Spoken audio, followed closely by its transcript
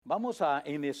Vamos a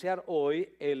iniciar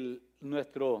hoy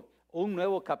un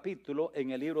nuevo capítulo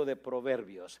en el libro de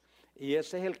Proverbios, y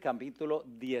ese es el capítulo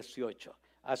 18.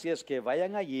 Así es que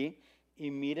vayan allí y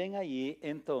miren allí.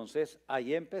 Entonces,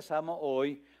 ahí empezamos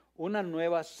hoy una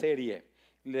nueva serie.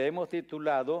 Le hemos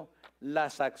titulado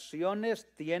Las acciones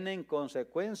tienen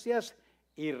consecuencias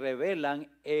y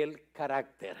revelan el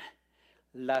carácter.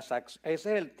 Ese es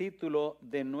el título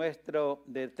de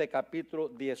este capítulo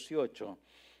 18,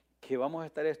 que vamos a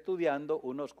estar estudiando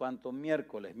unos cuantos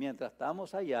miércoles. Mientras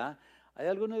estamos allá, ¿hay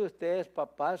alguno de ustedes,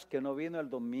 papás, que no vino el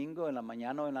domingo en la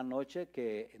mañana o en la noche,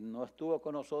 que no estuvo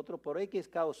con nosotros por X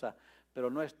causa,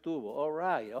 pero no estuvo? All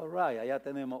right. Allá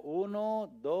tenemos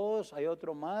uno, dos, hay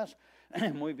otro más.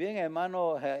 Muy bien,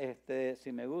 hermano,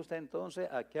 si me gusta entonces,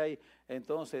 aquí hay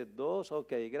entonces dos.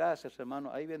 Ok, gracias,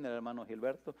 hermano. Ahí viene el hermano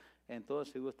Gilberto.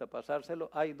 Entonces, si gusta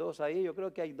pasárselo, hay dos ahí, yo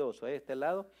creo que hay dos, a este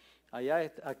lado.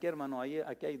 Allá, aquí hermano,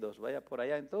 aquí hay dos, vaya por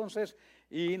allá entonces.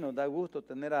 Y nos da gusto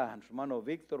tener a nuestro hermano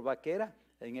Víctor Vaquera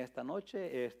en esta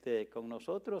noche con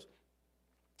nosotros.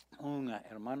 Un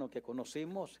hermano que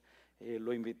conocimos,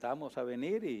 lo invitamos a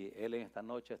venir y él en esta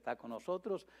noche está con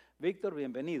nosotros. Víctor,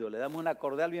 bienvenido. Le damos una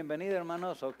cordial bienvenida,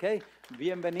 hermanos, ok.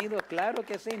 Bienvenido, claro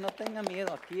que sí, no tengan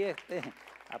miedo. Aquí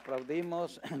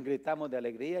aplaudimos, gritamos de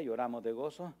alegría, lloramos de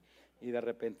gozo y de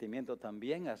arrepentimiento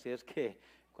también. Así es que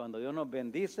cuando Dios nos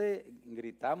bendice,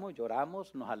 gritamos,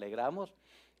 lloramos, nos alegramos,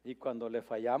 y cuando le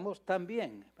fallamos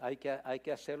también hay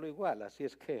que hacerlo igual. Así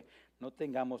es que no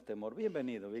tengamos temor.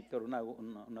 Bienvenido, Víctor,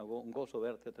 un gozo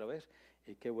verte otra vez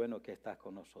y qué bueno que estás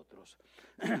con nosotros.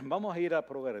 Vamos a ir a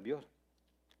Proverbios,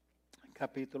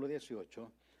 capítulo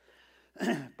 18,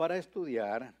 para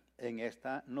estudiar en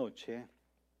esta noche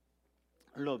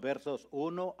los versos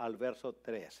 1 al verso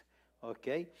 3. ¿Ok?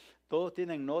 Todos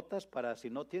tienen notas para,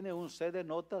 si no tiene un set de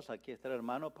notas, aquí está el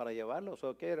hermano para llevarlos.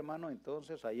 ¿Ok, hermano?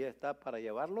 Entonces, ahí está para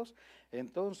llevarlos.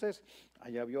 Entonces,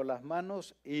 allá vio las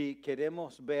manos y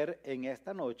queremos ver en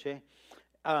esta noche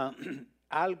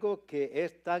algo que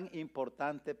es tan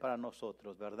importante para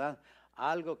nosotros, ¿verdad?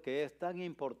 Algo que es tan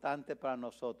importante para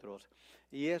nosotros.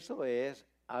 Y eso es,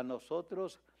 a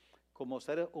nosotros como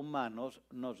seres humanos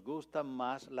nos gustan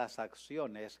más las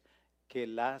acciones que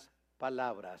las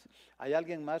palabras. ¿Hay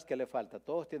alguien más que le falta?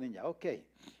 Todos tienen ya, ok.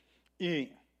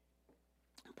 Y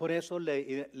por eso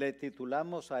le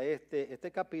titulamos a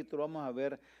este capítulo. Vamos a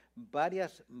ver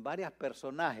varias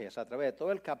personajes. A través de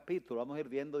todo el capítulo vamos a ir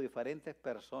viendo diferentes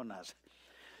personas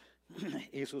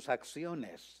y sus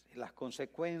acciones, y las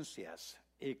consecuencias,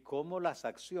 y cómo las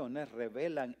acciones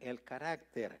revelan el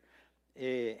carácter.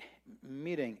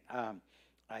 Miren,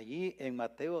 allí en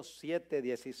Mateo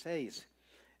 7:16.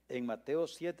 En Mateo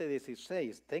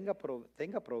 7:16,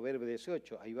 tenga Proverbio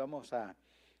 18, ahí vamos a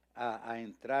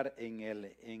entrar en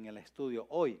el estudio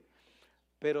hoy.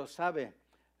 Pero sabe,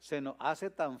 se nos hace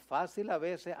tan fácil a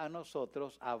veces a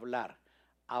nosotros hablar.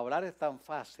 Hablar es tan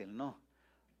fácil, ¿no?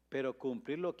 Pero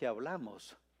cumplir lo que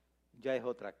hablamos ya es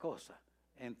otra cosa.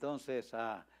 Entonces,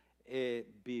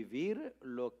 vivir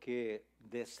lo que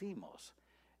decimos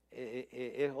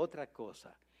es otra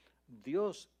cosa.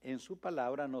 Dios en su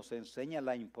palabra nos enseña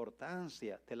la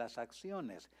importancia de las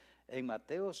acciones. En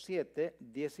Mateo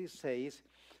 7:16,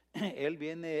 Él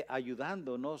viene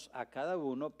ayudándonos a cada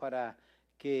uno para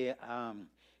que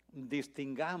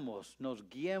distingamos, nos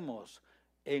guiemos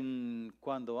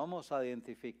cuando vamos a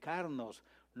identificarnos,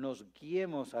 nos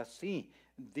guiemos así.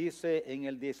 Dice en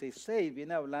el 16,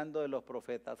 viene hablando de los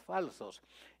profetas falsos.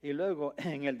 Y luego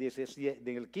en el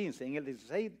 15, en el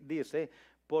 16 dice,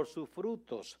 por sus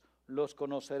frutos los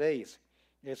conoceréis.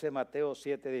 Ese es Mateo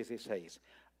 7:16.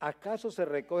 ¿Acaso se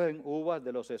recogen uvas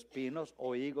de los espinos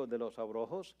o higos de los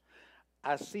abrojos?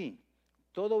 Así,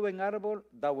 todo buen árbol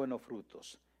da buenos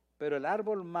frutos, pero el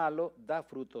árbol malo da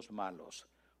frutos malos.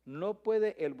 No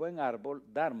puede el buen árbol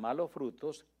dar malos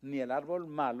frutos, ni el árbol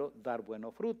malo dar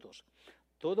buenos frutos.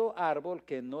 Todo árbol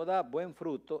que no da buen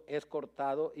fruto es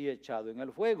cortado y echado en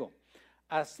el fuego.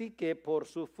 Así que por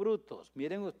sus frutos,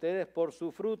 miren ustedes, por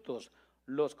sus frutos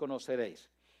los conoceréis.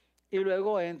 Y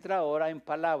luego entra ahora en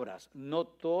palabras. No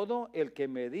todo el que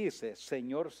me dice,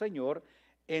 Señor, Señor,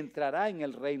 entrará en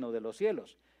el reino de los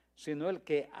cielos, sino el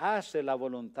que hace la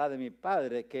voluntad de mi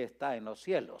Padre que está en los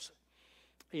cielos.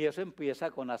 Y eso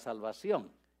empieza con la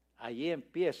salvación. Allí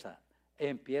empieza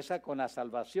con la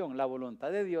salvación. La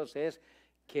voluntad de Dios es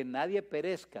que nadie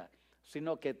perezca,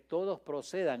 sino que todos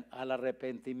procedan al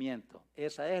arrepentimiento.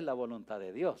 Esa es la voluntad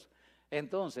de Dios.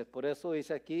 Entonces, por eso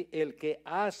dice aquí, el que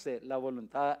hace la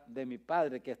voluntad de mi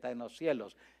Padre que está en los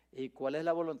cielos. ¿Y cuál es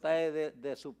la voluntad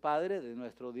de su Padre, de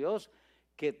nuestro Dios?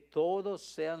 Que todos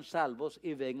sean salvos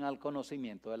y vengan al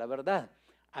conocimiento de la verdad.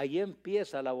 Ahí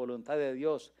empieza la voluntad de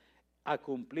Dios a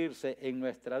cumplirse en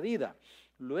nuestra vida.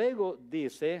 Luego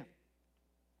dice,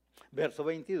 verso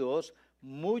 22,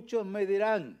 muchos me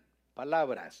dirán,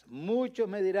 palabras, muchos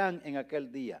me dirán en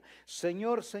aquel día,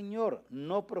 Señor, Señor,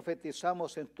 ¿no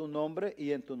profetizamos en tu nombre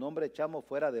y en tu nombre echamos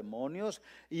fuera demonios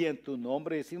y en tu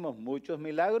nombre hicimos muchos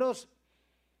milagros?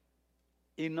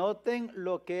 Y noten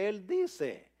lo que él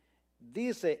dice.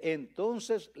 Dice,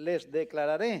 entonces les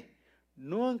declararé,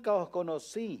 nunca os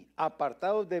conocí,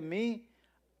 apartados de mí,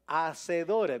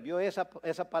 hacedores. ¿Vio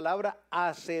esa palabra?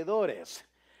 Hacedores.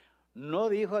 No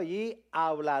dijo allí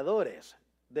habladores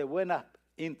de buenas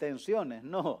intenciones,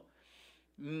 no.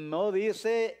 No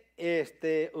dice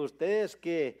ustedes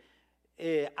que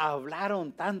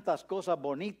hablaron tantas cosas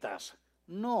bonitas.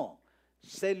 No,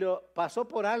 se lo pasó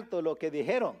por alto lo que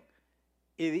dijeron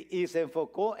y se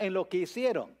enfocó en lo que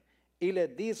hicieron. Y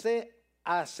les dice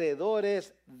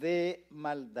hacedores de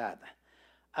maldad.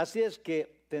 Así es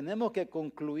que tenemos que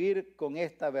concluir con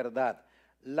esta verdad.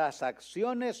 Las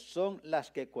acciones son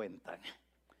las que cuentan.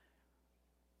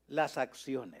 Las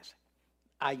acciones.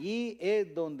 Allí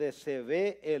es donde se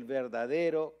ve el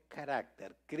verdadero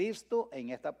carácter. Cristo en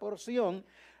esta porción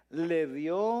le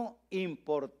dio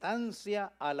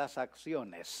importancia a las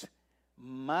acciones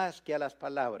más que a las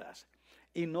palabras.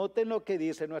 Y noten lo que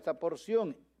dice nuestra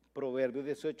porción, Proverbios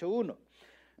 18:1.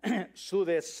 Su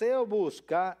deseo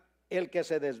busca el que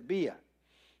se desvía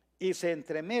y se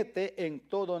entremete en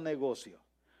todo negocio.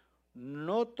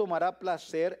 No tomará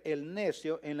placer el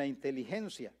necio en la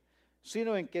inteligencia,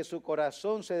 sino en que su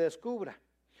corazón se descubra.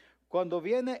 Cuando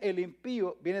viene el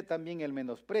impío, viene también el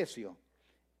menosprecio,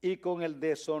 y con el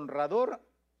deshonrador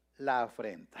la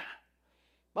afrenta.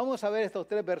 Vamos a ver estos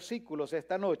 3 versículos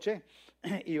esta noche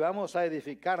y vamos a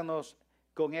edificarnos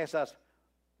con estas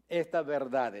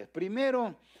verdades.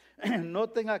 Primero,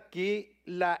 noten aquí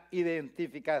la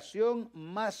identificación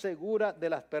más segura de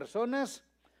las personas,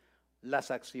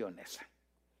 las acciones.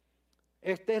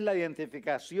 Esta es la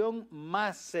identificación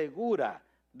más segura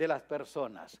de las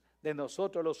personas, de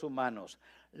nosotros los humanos,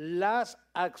 las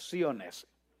acciones.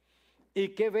 ¿Y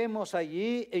qué vemos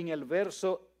allí en el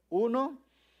verso 1?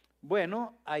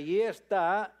 Bueno, allí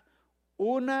está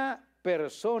una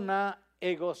persona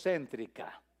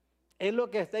egocéntrica. Es lo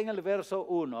que está en el verso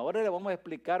 1. Ahora le vamos a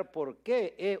explicar por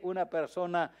qué es una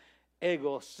persona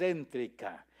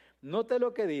egocéntrica. Note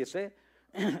lo que dice,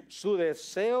 su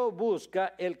deseo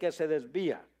busca el que se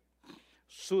desvía.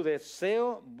 Su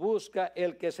deseo busca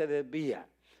el que se desvía.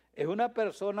 Es una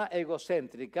persona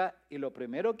egocéntrica y lo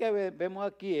primero que vemos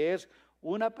aquí es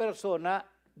una persona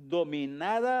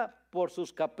dominada por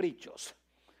sus caprichos.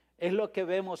 Es lo que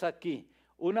vemos aquí.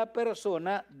 Una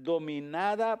persona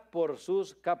dominada por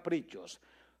sus caprichos.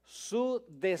 Su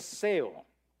deseo.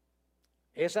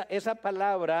 Esa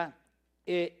palabra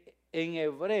en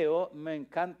hebreo me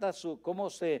encanta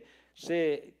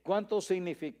cuánto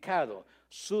significado.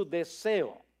 Su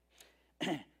deseo.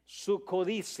 Su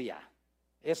codicia.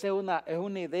 Esa es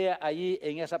una idea allí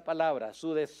en esa palabra.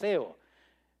 Su deseo.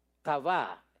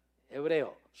 Tabá,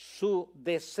 hebreo. Su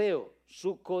deseo,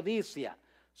 su codicia,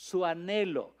 su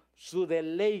anhelo, su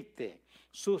deleite,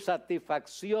 su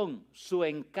satisfacción, su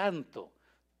encanto.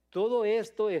 Todo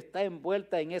esto está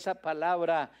envuelta en esa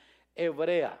palabra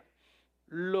hebrea.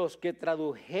 Los que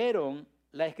tradujeron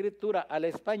la escritura al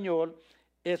español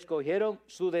escogieron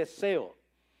su deseo,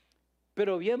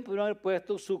 pero bien pudieron haber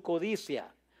puesto su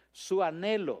codicia, su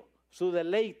anhelo, su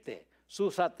deleite, su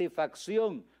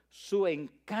satisfacción, su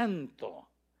encanto.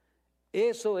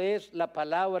 Eso es la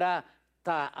palabra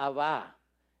ta'abá.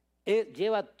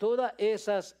 Lleva todas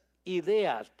esas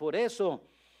ideas. Por eso,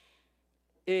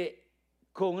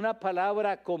 con una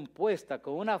palabra compuesta,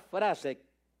 con una frase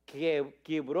que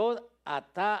kibrod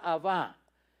ata'abá,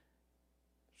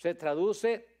 se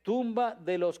traduce tumba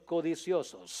de los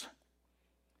codiciosos.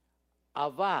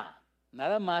 Abá,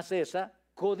 nada más esa,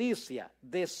 codicia,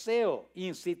 deseo,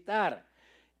 incitar,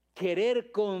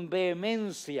 querer con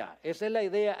vehemencia. Esa es la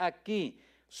idea aquí.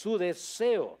 Su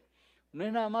deseo no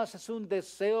es nada más, es un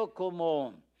deseo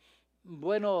como,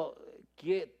 bueno,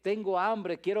 que tengo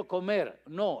hambre, quiero comer.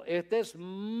 No, este es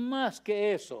más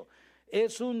que eso.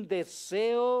 Es un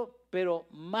deseo, pero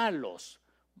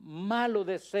malo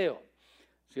deseo.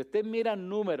 Si usted mira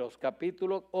Números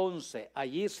capítulo 11,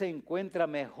 allí se encuentra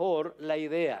mejor la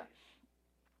idea.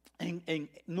 En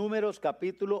Números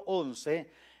capítulo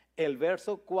 11, el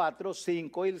verso 4,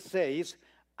 5 y 6,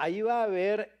 ahí va a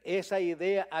ver esa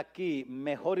idea aquí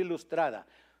mejor ilustrada.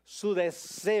 Su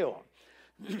deseo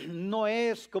no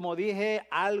es, como dije,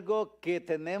 algo que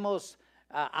tenemos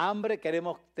hambre,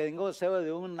 tengo deseo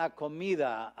de una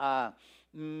comida,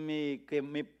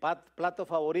 plato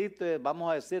favorito es,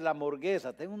 vamos a decir, la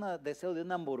hamburguesa. Tengo un deseo de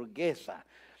una hamburguesa.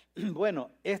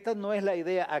 Bueno, esta no es la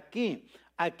idea aquí.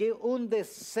 Aquí un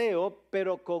deseo,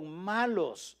 pero con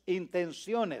malas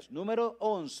intenciones. Número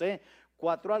 11,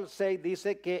 4 al 6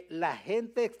 dice que la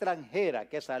gente extranjera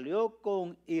que salió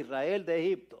con Israel de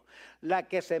Egipto, la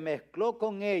que se mezcló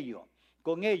con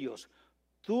ellos,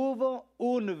 tuvo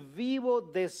un vivo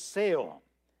deseo.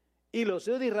 Y los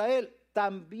hijos de Israel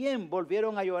también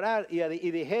volvieron a llorar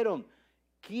y dijeron,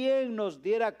 ¿quién nos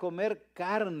diera a comer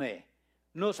carne?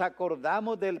 Nos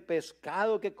acordamos del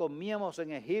pescado que comíamos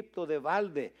en Egipto de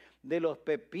balde, de los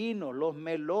pepinos, los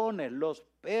melones, los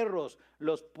puerros,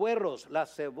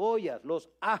 las cebollas, los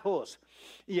ajos.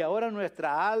 Y ahora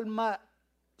nuestra alma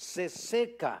se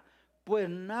seca, pues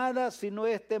nada sino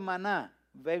este maná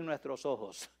ven nuestros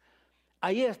ojos.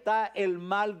 Ahí está el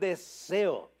mal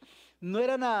deseo. No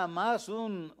era nada más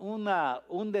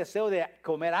un deseo de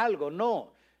comer algo,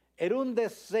 no. Era un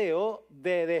deseo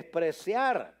de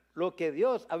despreciar lo que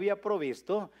Dios había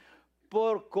provisto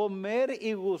por comer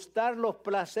y gustar los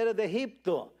placeres de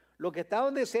Egipto. Lo que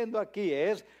estaban diciendo aquí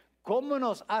es cómo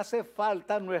nos hace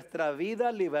falta nuestra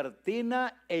vida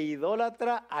libertina e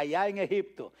idólatra allá en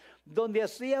Egipto, donde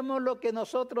hacíamos lo que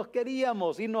nosotros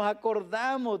queríamos y nos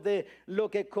acordamos de lo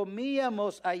que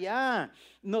comíamos allá.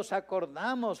 Nos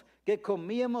acordamos que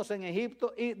comíamos en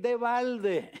Egipto y de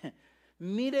balde.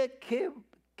 Mire qué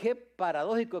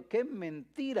paradójico, qué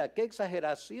mentira, qué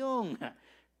exageración.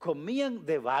 Comían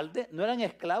de balde, ¿no eran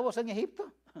esclavos en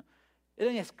Egipto?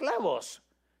 Eran esclavos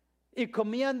y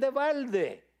comían de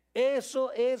balde.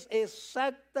 Eso es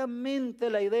exactamente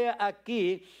la idea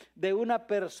aquí de una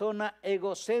persona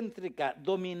egocéntrica,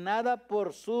 dominada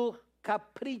por su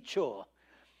capricho,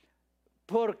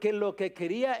 porque lo que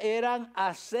quería eran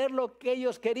hacer lo que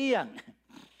ellos querían.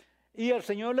 Y el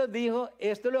Señor les dijo,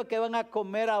 esto es lo que van a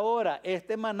comer ahora,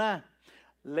 este maná.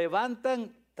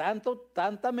 Levantan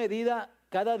tanta medida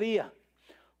cada día.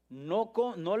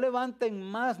 No levanten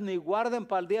más ni guarden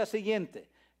para el día siguiente.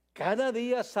 Cada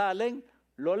día salen,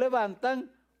 lo levantan,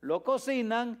 lo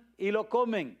cocinan y lo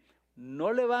comen.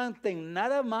 No levanten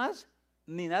nada más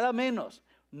ni nada menos.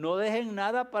 No dejen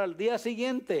nada para el día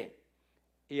siguiente.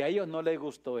 Y a ellos no les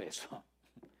gustó eso.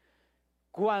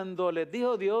 Cuando les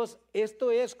dijo Dios,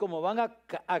 esto es como van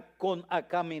a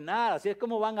caminar, así es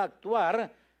como van a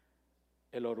actuar,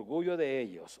 el orgullo de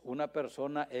ellos, una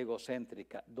persona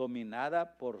egocéntrica,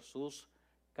 dominada por sus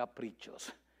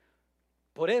caprichos.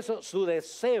 Por eso su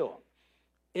deseo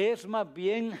es más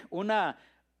bien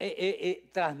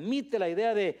transmite la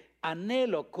idea de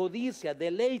anhelo, codicia,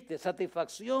 deleite,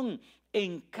 satisfacción,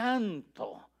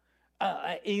 encanto,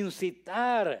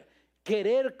 incitar,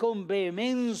 querer con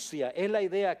vehemencia, es la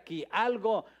idea aquí,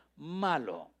 algo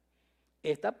malo.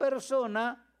 Esta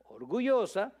persona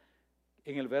orgullosa,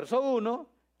 en el verso 1,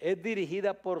 es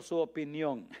dirigida por su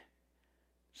opinión.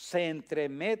 Se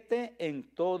entremete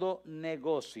en todo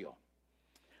negocio.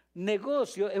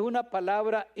 Negocio es una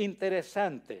palabra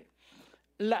interesante.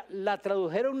 La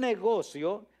tradujeron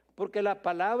negocio porque la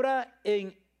palabra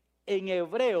en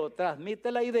hebreo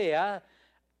transmite la idea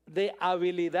de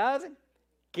habilidad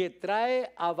que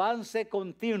trae avance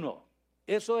continuo.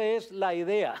 Eso es la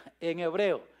idea en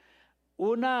hebreo.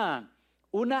 Una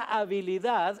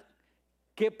habilidad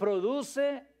que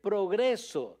produce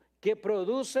progreso, que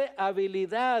produce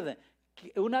habilidad,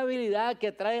 una habilidad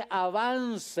que trae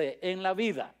avance en la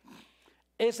vida.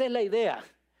 Esa es la idea.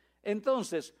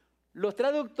 Entonces, los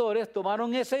traductores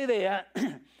tomaron esa idea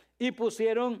y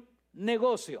pusieron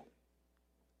negocio.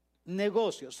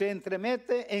 Negocio, se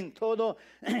entremete en todo,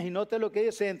 y note lo que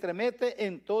dice, se entremete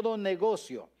en todo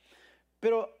negocio.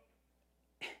 Pero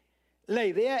la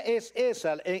idea es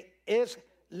esa, es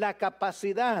la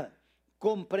capacidad,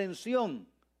 comprensión,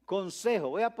 consejo.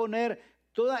 Voy a poner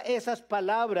todas esas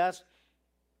palabras,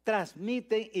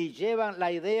 transmiten y llevan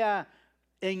la idea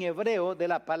en hebreo de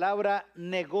la palabra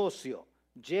negocio.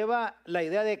 Lleva la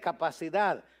idea de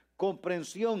capacidad,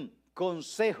 comprensión,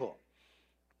 consejo.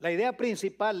 La idea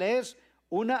principal es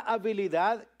una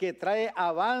habilidad que trae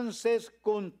avances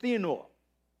continuos.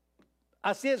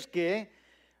 Así es que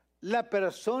la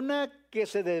persona que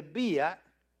se desvía,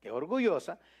 que es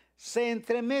orgullosa, se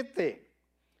entremete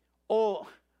o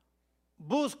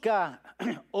busca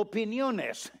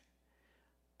opiniones,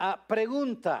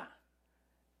 pregunta,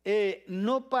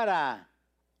 no para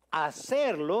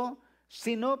hacerlo,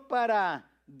 sino para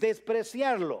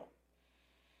despreciarlo.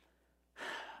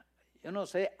 Yo no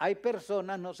sé, hay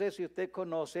personas, no sé si usted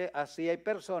conoce, así hay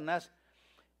personas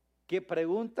que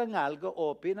preguntan algo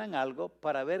o opinan algo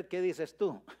para ver qué dices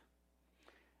tú.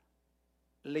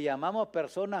 Le llamamos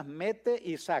personas mete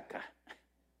y saca.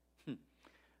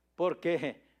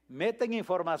 porque meten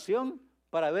información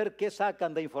para ver qué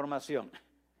sacan de información.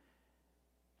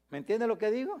 ¿Me entiende lo que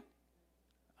digo?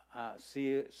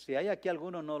 Si hay aquí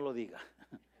alguno, no lo diga.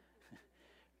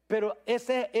 Pero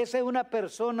esa es una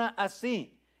persona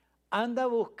así. Anda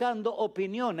buscando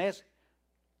opiniones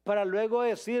para luego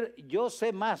decir, yo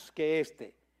sé más que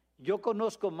este. Yo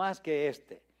conozco más que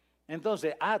este.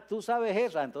 Entonces, tú sabes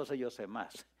eso, entonces yo sé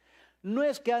más. No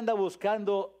es que anda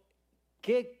buscando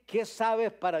qué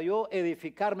sabes para yo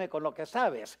edificarme con lo que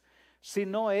sabes,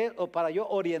 sino es o para yo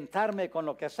orientarme con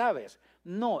lo que sabes.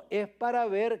 No, es para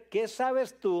ver qué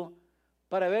sabes tú,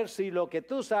 para ver si lo que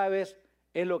tú sabes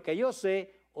es lo que yo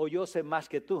sé o yo sé más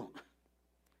que tú.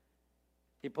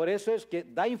 Y por eso es que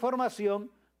da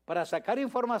información para sacar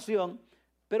información,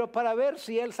 pero para ver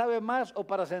si él sabe más o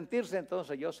para sentirse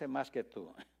entonces yo sé más que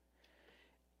tú.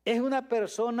 Es una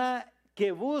persona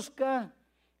que busca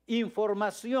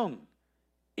información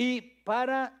y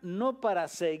no para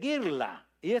seguirla.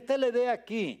 Y esta es la idea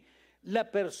aquí.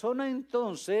 La persona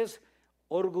entonces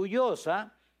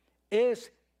orgullosa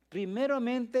es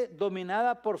primeramente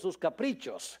dominada por sus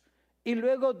caprichos y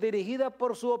luego dirigida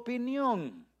por su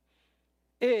opinión.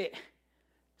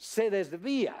 Se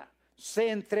desvía, se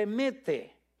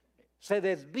entremete, se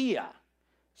desvía,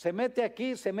 se mete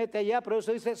aquí, se mete allá, pero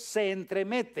eso dice se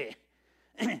entremete.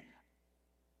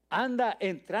 Anda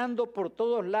entrando por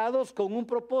todos lados con un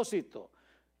propósito.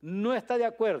 No está de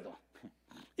acuerdo.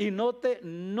 Y note,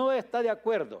 no está de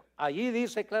acuerdo. Allí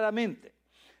dice claramente,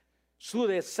 su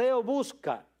deseo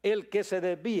busca el que se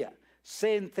desvía,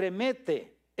 se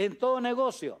entremete en todo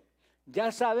negocio.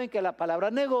 Ya saben que la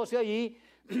palabra negocio allí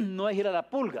no es ir a la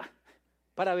pulga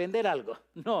para vender algo.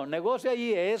 No, negocio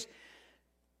allí es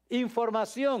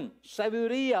información,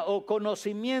 sabiduría o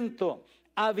conocimiento,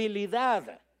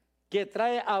 habilidad que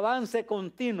trae avance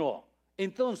continuo.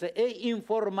 Entonces, es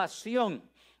información.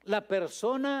 La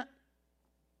persona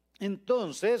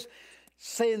entonces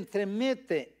se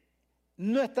entremete,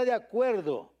 no está de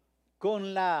acuerdo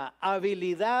con la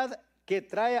habilidad que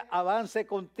trae avance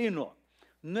continuo.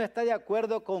 No está de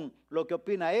acuerdo con lo que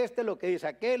opina este, lo que dice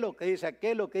aquel, lo que dice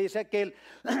aquel, lo que dice aquel,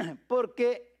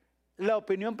 porque la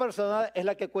opinión personal es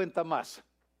la que cuenta más.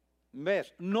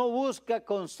 ¿Ves? No busca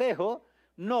consejo,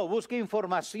 no, busca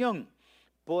información.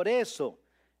 Por eso,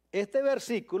 este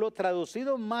versículo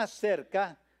traducido más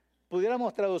cerca,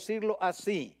 pudiéramos traducirlo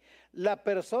así. La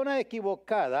persona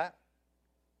equivocada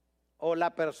o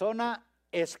la persona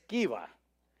esquiva,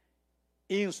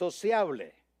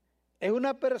 insociable, es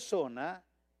una persona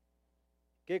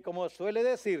que, como suele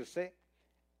decirse,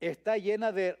 está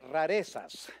llena de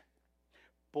rarezas.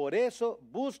 Por eso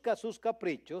busca sus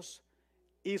caprichos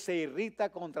y se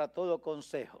irrita contra todo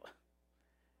consejo.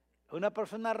 Es una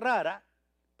persona rara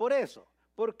por eso.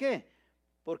 ¿Por qué?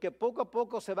 Porque poco a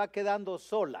poco se va quedando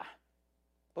sola.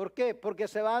 ¿Por qué? Porque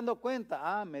se va dando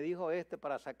cuenta, me dijo este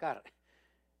para sacar.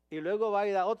 Y luego va a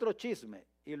ir a otro chisme.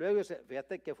 Y luego dice,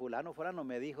 fíjate que fulano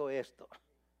me dijo esto.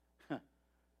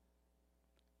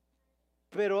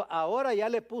 Pero ahora ya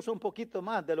le puso un poquito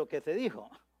más de lo que te dijo.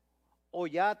 O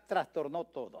ya trastornó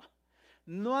todo.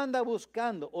 No anda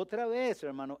buscando. Otra vez,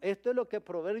 hermano, esto es lo que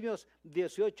Proverbios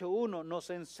 18:1 nos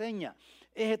enseña.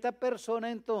 Es esta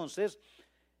persona entonces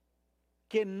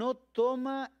que no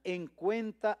toma en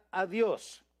cuenta a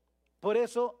Dios. Por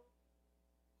eso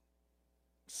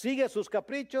sigue sus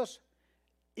caprichos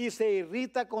y se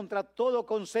irrita contra todo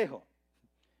consejo.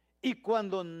 Y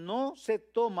cuando no se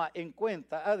toma en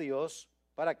cuenta a Dios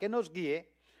para que nos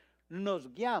guíe,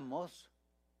 nos guiamos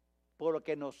por lo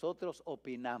que nosotros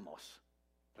opinamos.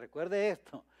 Recuerde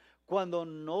esto, cuando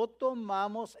no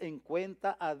tomamos en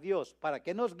cuenta a Dios para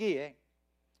que nos guíe,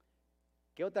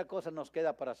 ¿qué otra cosa nos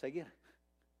queda para seguir?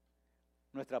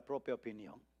 Nuestra propia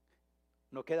opinión.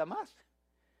 No queda más.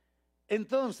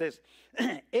 Entonces,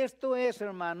 esto es,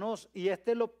 hermanos, y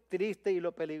este es lo triste y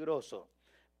lo peligroso,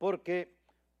 porque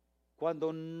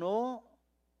cuando no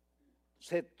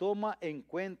se toma en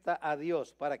cuenta a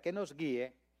Dios para que nos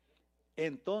guíe,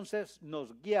 entonces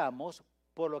nos guiamos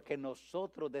por lo que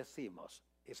nosotros decimos.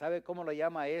 ¿Y sabe cómo lo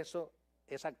llama eso,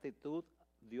 esa actitud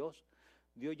Dios?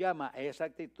 Dios llama a esa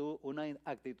actitud una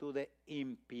actitud de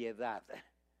impiedad.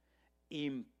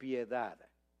 Impiedad.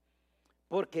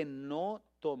 Porque no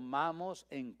tomamos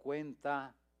en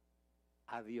cuenta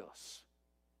a Dios.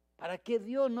 Para que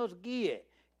Dios nos guíe.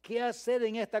 ¿Qué hacer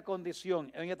en esta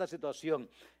condición, en esta situación?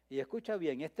 Y escucha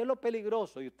bien, esto es lo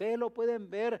peligroso y ustedes lo pueden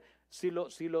ver, si lo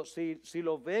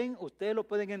ven, ustedes lo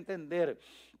pueden entender.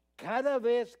 Cada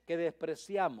vez que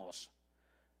despreciamos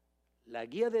la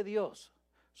guía de Dios,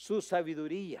 su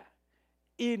sabiduría,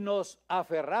 y nos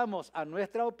aferramos a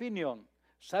nuestra opinión,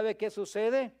 ¿sabe qué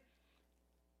sucede?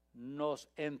 nos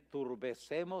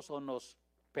enturbecemos o nos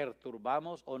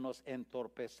perturbamos o nos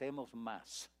entorpecemos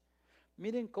más.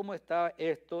 Miren cómo está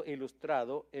esto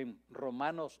ilustrado en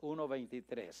Romanos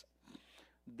 1:23.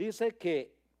 Dice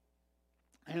que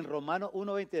en Romanos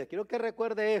 1:23, quiero que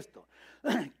recuerde esto,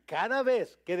 cada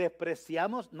vez que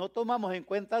despreciamos, no tomamos en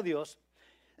cuenta a Dios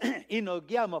y nos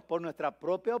guiamos por nuestra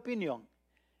propia opinión,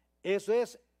 eso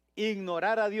es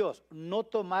ignorar a Dios, no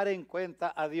tomar en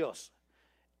cuenta a Dios.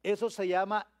 Eso se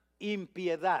llama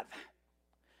impiedad.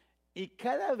 Y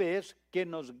cada vez que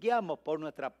nos guiamos por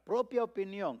nuestra propia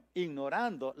opinión,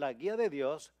 ignorando la guía de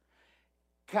Dios,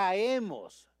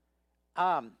 caemos,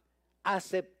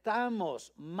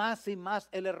 aceptamos más y más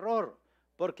el error.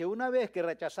 Porque una vez que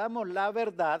rechazamos la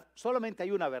verdad, solamente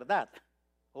hay una verdad,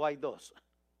 o hay dos.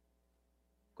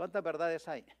 ¿Cuántas verdades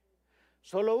hay?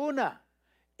 Solo una.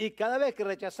 Y cada vez que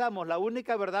rechazamos la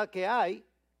única verdad que hay,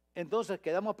 entonces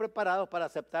quedamos preparados para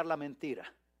aceptar la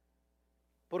mentira.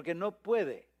 Porque no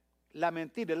puede la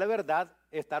mentira y la verdad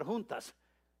estar juntas.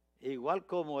 Igual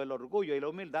como el orgullo y la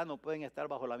humildad no pueden estar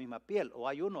bajo la misma piel. O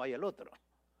hay uno o hay el otro.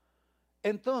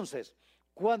 Entonces,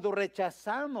 cuando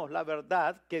rechazamos la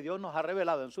verdad que Dios nos ha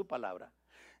revelado en su palabra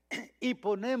y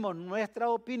ponemos nuestra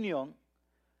opinión,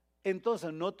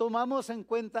 entonces no tomamos en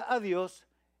cuenta a Dios,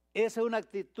 esa es una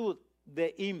actitud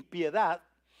de impiedad.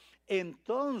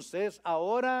 Entonces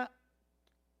ahora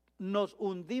nos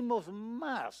hundimos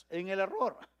más en el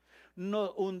error,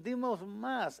 nos hundimos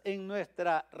más en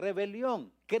nuestra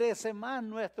rebelión, crece más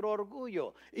nuestro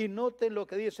orgullo. Y noten lo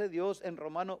que dice Dios en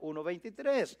Romanos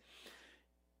 1:23.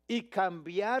 Y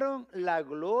cambiaron la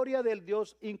gloria del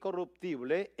Dios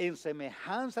incorruptible en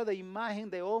semejanza de imagen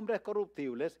de hombres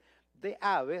corruptibles, de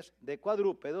aves, de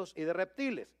cuadrúpedos y de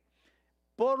reptiles.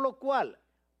 Por lo cual,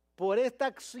 por esta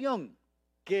acción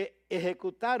que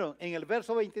ejecutaron en el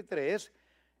verso 23,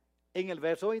 en el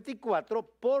verso 24,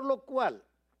 por lo cual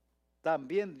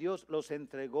también Dios los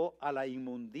entregó a la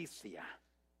inmundicia.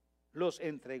 Los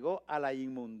entregó a la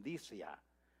inmundicia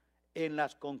en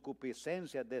las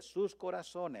concupiscencias de sus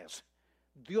corazones.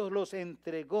 Dios los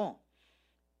entregó.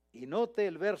 Y note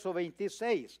el verso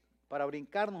 26, para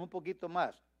brincarnos un poquito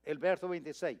más, el verso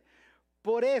 26.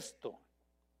 Por esto,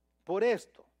 ¿por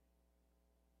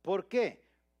qué?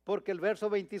 Porque el verso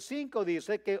 25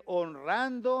 dice que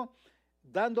honrando,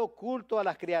 dando culto a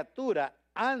las criaturas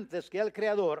antes que al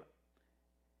Creador,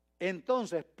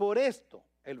 entonces por esto,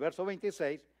 el verso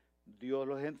 26, Dios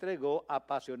los entregó a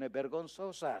pasiones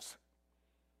vergonzosas.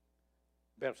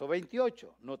 Verso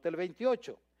 28, note el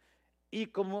 28. Y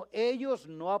como ellos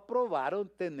no aprobaron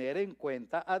tener en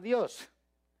cuenta a Dios,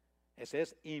 esa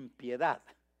es impiedad.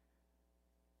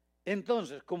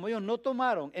 Entonces, como ellos no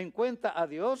tomaron en cuenta a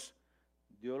Dios,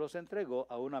 Dios los entregó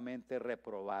a una mente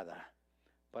reprobada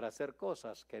para hacer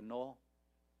cosas que no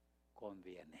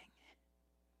convienen.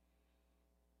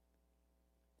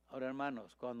 Ahora,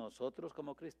 hermanos, cuando nosotros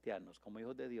como cristianos, como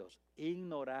hijos de Dios,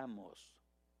 ignoramos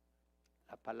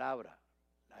la palabra,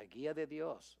 la guía de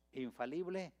Dios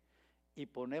infalible y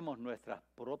ponemos nuestras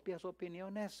propias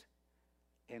opiniones,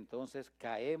 entonces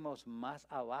caemos más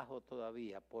abajo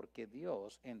todavía, porque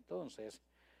Dios, entonces,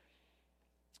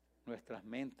 nuestras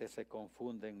mentes se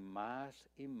confunden más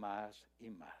y más y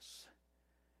más.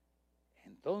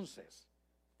 Entonces,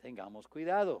 tengamos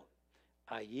cuidado.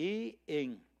 Allí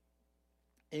en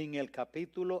el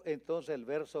capítulo, entonces, el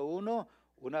verso 1,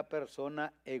 una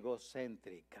persona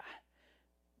egocéntrica.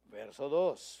 Verso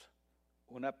 2,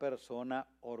 una persona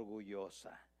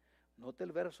orgullosa. Note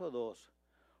el verso 2.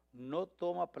 No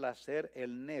toma placer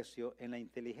el necio en la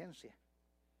inteligencia,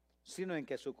 sino en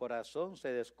que su corazón se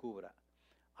descubra.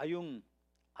 Hay un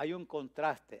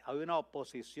contraste, hay una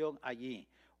oposición allí.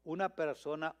 Una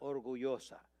persona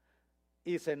orgullosa.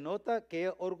 Y se nota que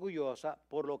es orgullosa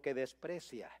por lo que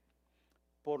desprecia.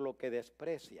 Por lo que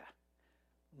desprecia.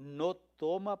 No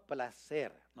toma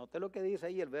placer. Note lo que dice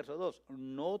ahí el verso 2.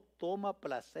 No toma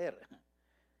placer.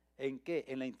 ¿En qué?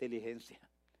 En la inteligencia.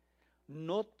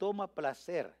 No toma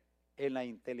placer en la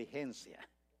inteligencia.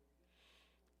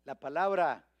 La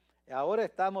palabra, ahora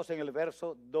estamos en el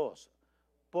verso 2.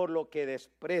 Por lo que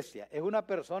desprecia. Es una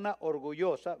persona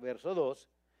orgullosa, verso 2.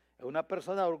 Es una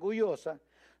persona orgullosa,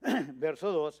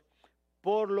 verso 2,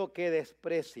 por lo que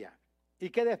desprecia.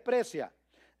 ¿Y qué desprecia?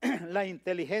 La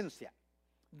inteligencia.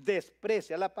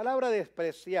 Desprecia. La palabra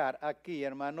despreciar aquí,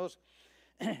 hermanos,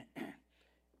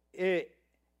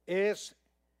 es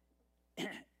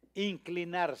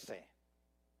inclinarse,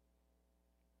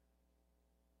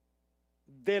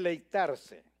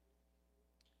 deleitarse.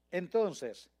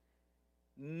 Entonces,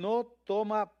 no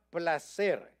toma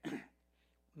placer,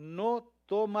 no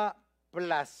toma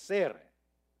placer,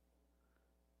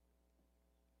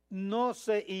 no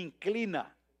se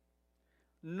inclina,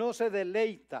 no se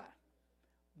deleita,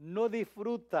 no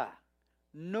disfruta,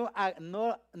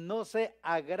 no se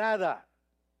agrada.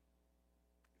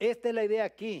 Esta es la idea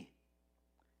aquí.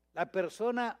 La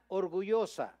persona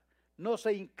orgullosa no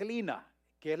se inclina,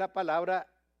 que es la palabra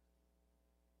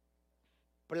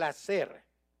placer.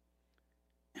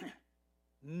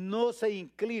 No se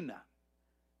inclina,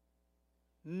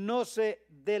 no se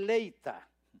deleita,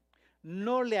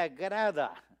 no le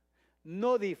agrada,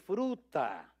 no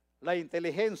disfruta la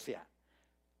inteligencia,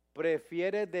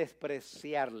 prefiere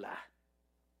despreciarla.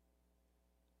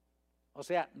 O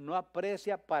sea, no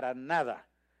aprecia para nada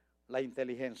la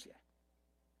inteligencia.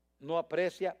 No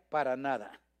aprecia para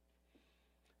nada.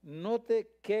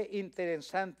 Note qué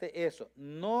interesante eso.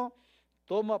 No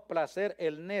toma placer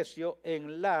el necio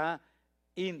en la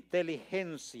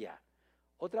inteligencia.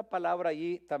 Otra palabra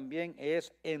allí también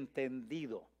es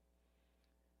entendido.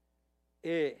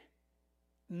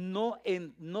 No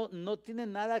tiene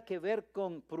nada que ver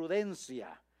con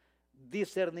prudencia,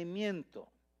 discernimiento.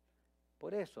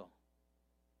 Por eso,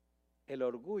 el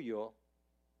orgullo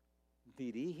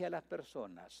dirige a las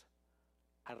personas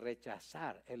a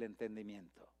rechazar el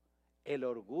entendimiento. El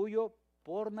orgullo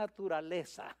por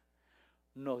naturaleza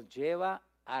nos lleva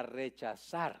a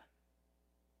rechazar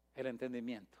el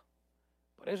entendimiento.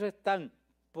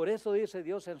 Por eso dice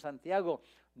Dios en Santiago,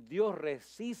 Dios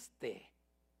resiste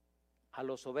a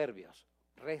los soberbios,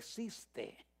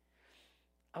 resiste.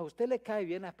 ¿A usted le cae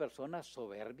bien las personas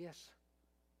soberbias,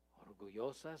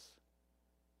 orgullosas?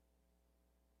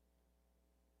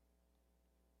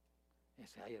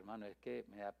 Dice, ay hermano, es que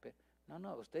me da pena.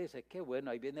 No, usted dice, qué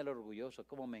bueno, ahí viene el orgulloso,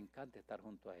 cómo me encanta estar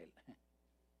junto a él.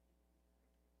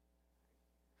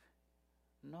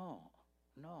 No.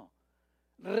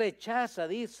 Rechaza,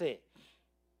 dice.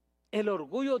 El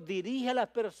orgullo dirige a las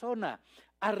personas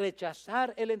a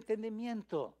rechazar el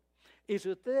entendimiento. Y si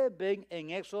ustedes ven en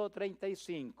Éxodo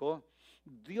 35,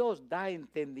 Dios da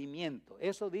entendimiento.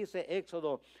 Eso dice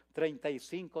Éxodo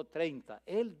 35:30.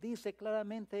 Él dice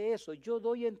claramente eso. Yo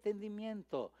doy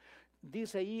entendimiento.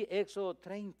 Dice ahí Éxodo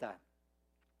 30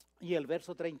 y el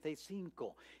verso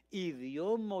 35. Y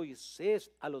dijo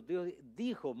Moisés a los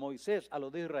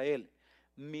de Israel,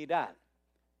 mirad.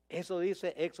 Eso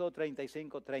dice Éxodo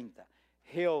 35:30.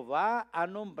 Jehová ha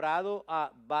nombrado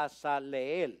a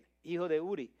Basaleel, hijo de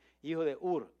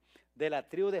Ur, de la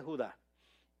tribu de Judá,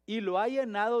 y lo ha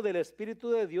llenado del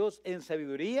Espíritu de Dios en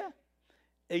sabiduría,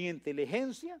 en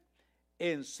inteligencia,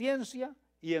 en ciencia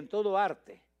y en todo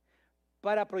arte,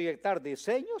 para proyectar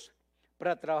diseños,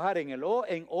 para trabajar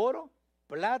en oro,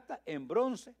 plata, en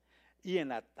bronce y en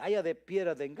la talla de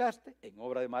piedras de engaste, en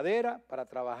obra de madera, para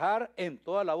trabajar en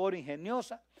toda labor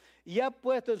ingeniosa, y ha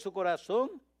puesto en su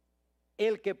corazón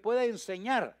el que pueda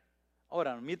enseñar.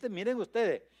 Ahora, miren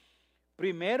ustedes,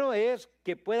 primero es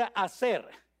que pueda hacer,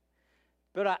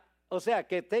 pero, o sea,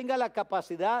 que tenga la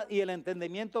capacidad y el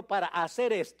entendimiento para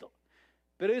hacer esto.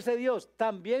 Pero dice Dios,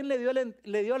 también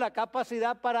le dio la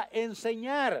capacidad para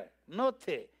enseñar,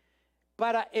 note,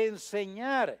 para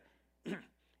enseñar.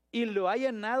 Y lo ha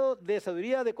llenado de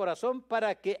sabiduría de corazón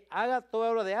para que haga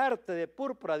toda obra de arte, de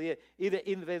púrpura y de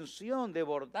invención, de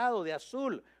bordado, de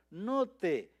azul.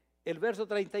 Note el verso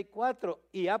 34,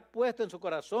 y ha puesto en su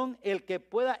corazón el que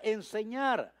pueda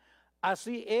enseñar.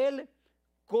 Así él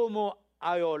como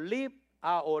a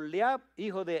Oholiab,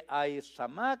 hijo de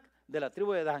Ahisamac, de la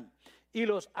tribu de Dan. Y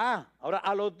ahora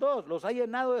a los dos los ha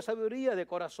llenado de sabiduría de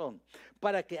corazón,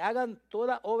 para que hagan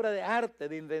toda obra de arte,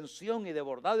 de invención y de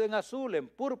bordado en azul, en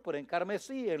púrpura, en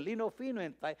carmesí, en lino fino,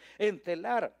 en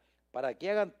telar, para que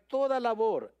hagan toda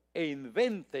labor e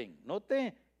inventen,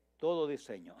 note, todo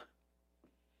diseño.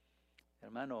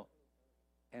 Hermano,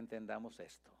 entendamos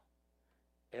esto.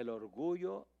 El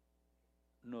orgullo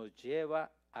nos lleva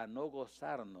a no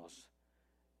gozarnos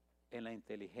en la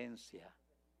inteligencia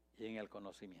y en el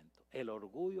conocimiento. El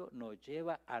orgullo nos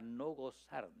lleva a no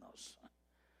gozarnos.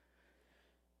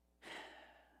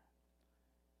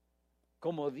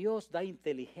 Como Dios da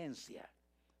inteligencia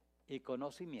y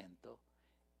conocimiento,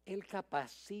 Él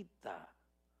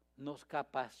nos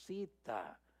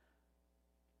capacita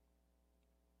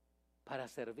para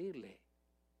servirle.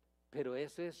 Pero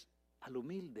eso es al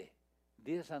humilde.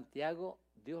 Dice Santiago,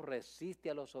 Dios resiste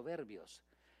a los soberbios,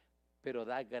 pero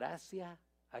da gracia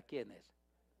 ¿a quiénes?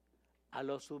 A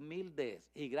los humildes.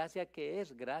 ¿Y gracia qué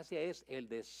es? Gracia es el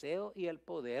deseo y el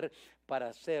poder para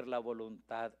hacer la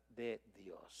voluntad de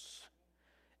Dios.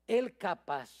 Él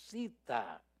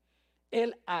capacita,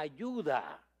 Él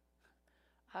ayuda.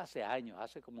 Hace años,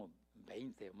 hace como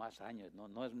 20 más años,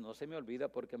 no se me olvida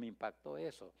porque me impactó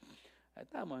eso.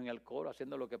 Estábamos en el coro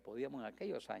haciendo lo que podíamos en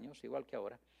aquellos años, igual que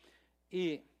ahora.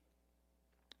 Y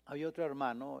había otro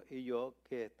hermano y yo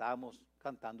que estábamos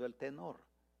cantando el tenor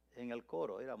en el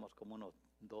coro. Éramos como unos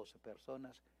 12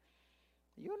 personas.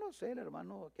 Yo no sé, el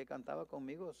hermano que cantaba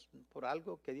conmigo, por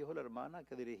algo que dijo la hermana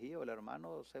que dirigía, el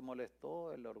hermano se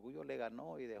molestó, el orgullo le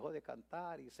ganó y dejó de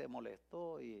cantar y se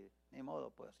molestó y ni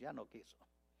modo, pues ya no quiso.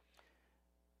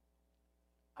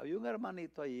 Había un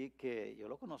hermanito allí que yo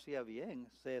lo conocía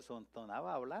bien, se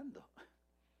desentonaba hablando.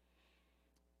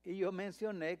 Y yo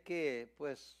mencioné que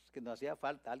pues que nos hacía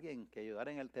falta alguien que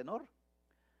ayudara en el tenor.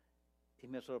 Y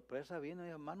mi sorpresa vino, mi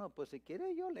hermano, pues si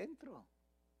quiere yo le entro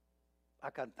a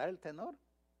cantar el tenor.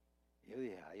 Y yo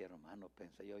dije, ay hermano,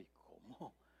 pensé yo, ¿y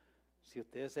cómo? Si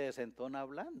usted se desentona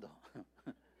hablando.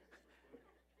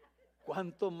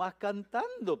 ¿Cuánto más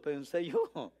cantando? Pensé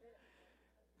yo.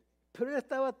 Pero él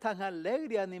estaba tan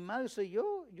alegre, animado, y dice,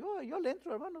 yo le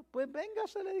entro, hermano. Pues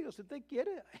véngase, le digo, si usted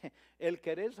quiere. El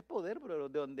querer es poder, pero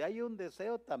de donde hay un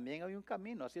deseo también hay un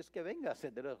camino. Así es que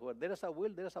véngase, there is a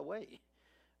will, there is a way.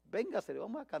 Véngase,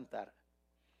 vamos a cantar.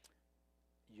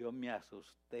 Yo me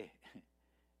asusté.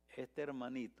 Este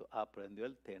hermanito aprendió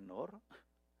el tenor,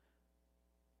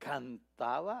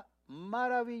 cantaba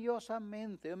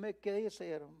maravillosamente. Yo me quedé y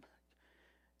dije,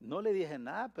 no le dije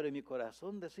nada, pero en mi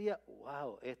corazón decía,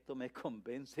 wow, esto me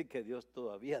convence que Dios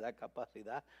todavía da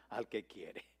capacidad al que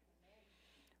quiere.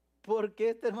 Porque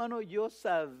este hermano yo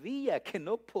sabía que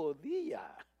no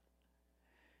podía.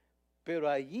 Pero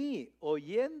allí,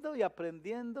 oyendo y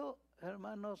aprendiendo,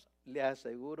 hermanos, le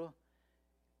aseguro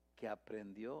que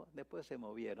aprendió, después se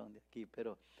movieron de aquí,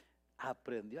 pero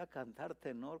aprendió a cantar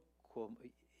tenor.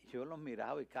 Yo lo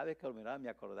miraba y cada vez que lo miraba me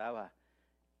acordaba,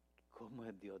 ¿cómo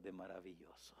es Dios de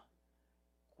maravilloso?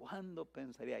 ¿Cuándo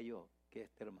pensaría yo que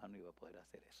este hermano iba a poder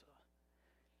hacer eso?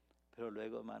 Pero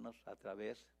luego, hermanos, a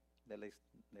través de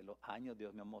los años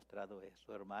Dios me ha mostrado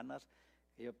eso. Hermanas,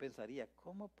 que yo pensaría,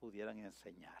 ¿cómo pudieran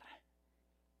enseñar?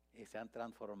 Y se han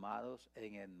transformado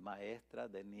en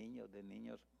maestras de niños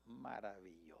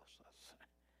maravillosos,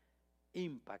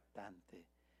 impactante.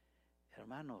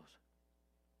 Hermanos,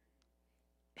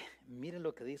 miren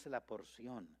lo que dice la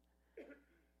porción.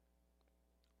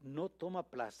 No toma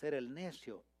placer el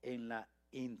necio en la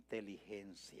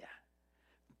inteligencia.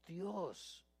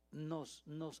 Dios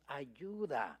nos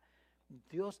ayuda,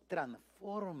 Dios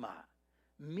transforma.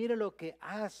 Mire lo que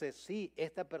hace, sí,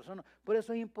 esta persona. Por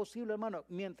eso es imposible, hermano.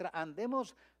 Mientras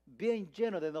andemos bien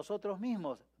llenos de nosotros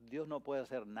mismos, Dios no puede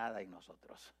hacer nada en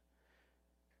nosotros.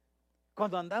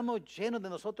 Cuando andamos llenos de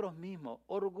nosotros mismos,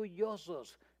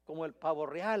 orgullosos como el pavo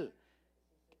real,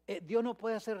 Dios no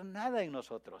puede hacer nada en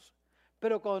nosotros.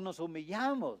 Pero cuando nos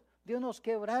humillamos, Dios nos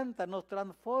quebranta, nos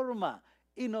transforma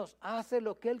y nos hace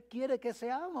lo que Él quiere que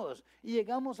seamos. Y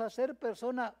llegamos a ser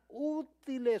personas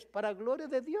útiles para gloria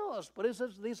de Dios. Por eso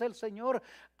dice el Señor,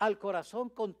 al corazón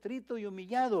contrito y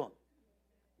humillado,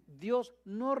 Dios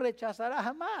no rechazará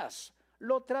jamás.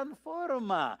 Lo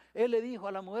transforma. Él le dijo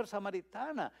a la mujer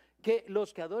samaritana que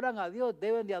los que adoran a Dios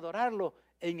deben de adorarlo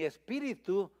en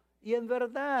espíritu y en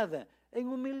verdad, en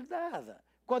humildad.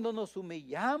 Cuando nos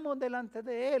humillamos delante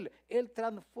de Él, Él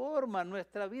transforma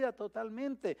nuestra vida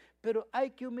totalmente, pero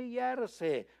hay que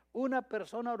humillarse. Una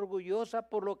persona orgullosa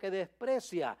por lo que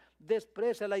desprecia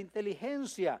la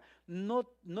inteligencia, no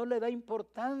le da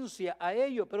importancia a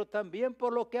ello, pero también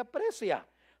por lo que aprecia.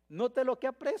 Note lo que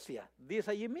aprecia,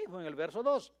 dice allí mismo en el verso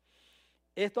 2.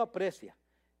 Esto aprecia,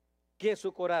 que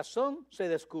su corazón se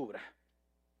descubra.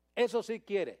 Eso sí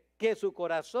quiere, que su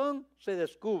corazón se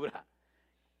descubra.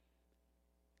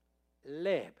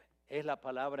 Lev es la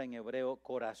palabra en hebreo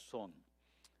corazón.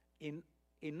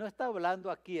 Y no está hablando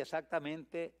aquí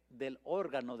exactamente del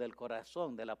órgano del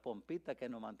corazón, de la pompita que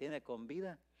nos mantiene con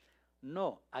vida.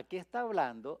 No, aquí está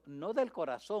hablando no del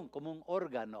corazón como un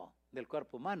órgano del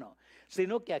cuerpo humano,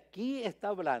 sino que aquí está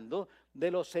hablando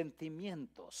de los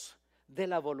sentimientos, de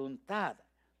la voluntad,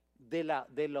 de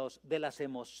las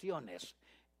emociones.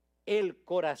 El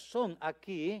corazón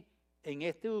aquí, en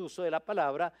este uso de la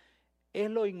palabra, es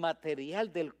lo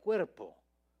inmaterial del cuerpo,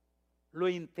 lo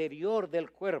interior del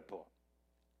cuerpo,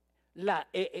 la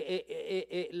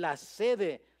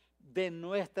sede de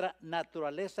nuestra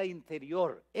naturaleza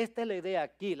interior. Esta es la idea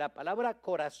aquí. La palabra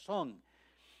corazón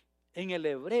en el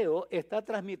hebreo está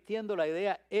transmitiendo la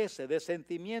idea de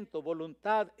sentimiento,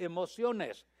 voluntad,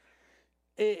 emociones.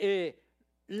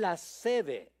 La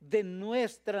sede de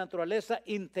nuestra naturaleza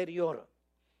interior.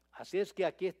 Así es que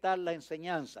aquí está la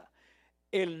enseñanza.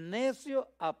 El necio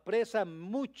aprecia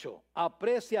mucho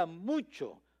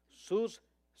sus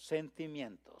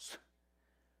sentimientos.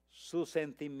 Sus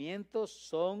sentimientos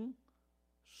son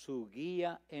su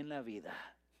guía en la vida.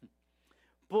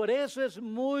 Por eso es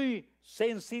muy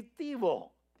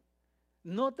sensitivo.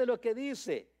 Note lo que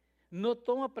dice. No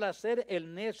toma placer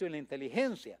el necio en la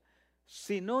inteligencia,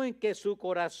 sino en que su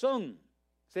corazón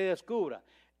se descubra,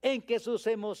 en que sus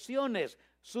emociones,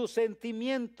 sus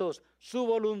sentimientos, su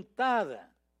voluntad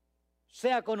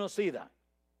sea conocida.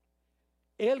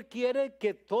 Él quiere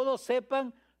que todos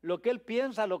sepan lo que él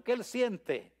piensa, lo que él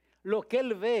siente, lo que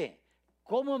él ve,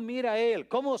 cómo mira él,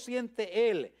 cómo siente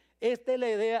él. Esta es la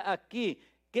idea aquí,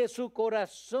 que su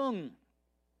corazón,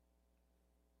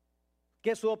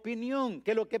 que su opinión,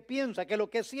 que lo que piensa, que lo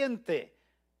que siente,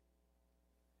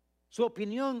 su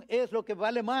opinión es lo que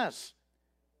vale más.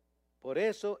 Por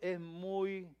eso es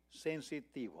muy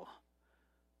sensitivo.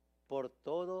 Por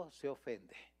todo se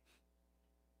ofende.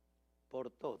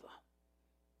 Por todo.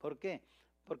 ¿Por qué?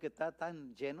 Porque está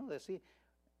tan lleno de sí.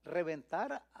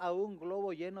 Reventar a un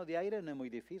globo lleno de aire no es muy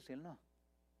difícil, ¿no?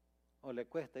 O le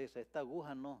cuesta, dice, esta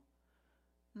aguja no.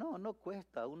 No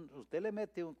cuesta. Usted le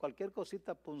mete cualquier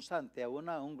cosita punzante a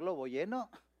un globo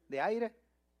lleno de aire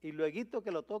y luego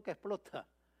que lo toca explota.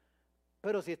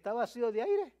 Pero si está vacío de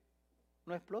aire,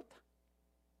 no explota.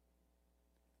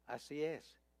 Así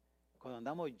es. Cuando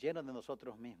andamos llenos de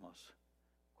nosotros mismos,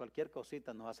 cualquier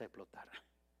cosita nos hace explotar.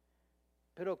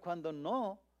 Pero cuando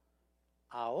no,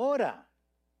 ahora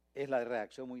es la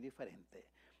reacción muy diferente.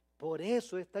 Por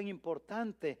eso es tan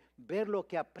importante ver lo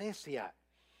que aprecia.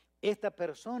 Esta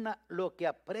persona lo que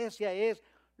aprecia es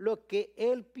lo que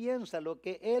él piensa, lo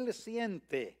que él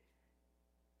siente.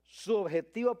 Su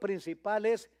objetivo principal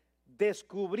es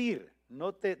descubrir,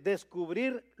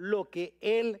 descubrir lo que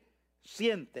él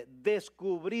siente,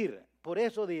 descubrir. Por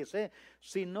eso dice,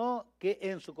 sino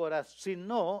en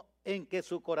que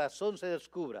su corazón se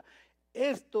descubra.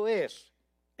 Esto es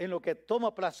en lo que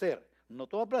toma placer. No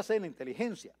toma placer en la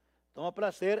inteligencia, toma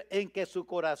placer en que su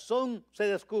corazón se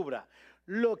descubra.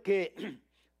 Lo que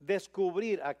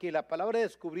descubrir, aquí la palabra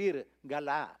descubrir,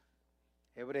 galá,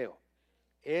 hebreo,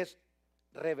 es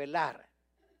revelar,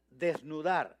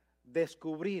 desnudar,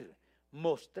 descubrir,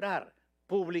 mostrar,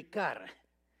 publicar.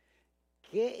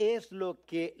 ¿Qué es lo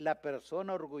que la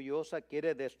persona orgullosa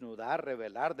quiere desnudar,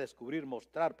 revelar, descubrir,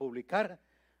 mostrar, publicar?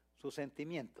 Sus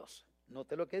sentimientos.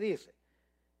 Note lo que dice.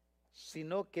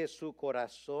 Sino que su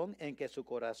corazón, en que su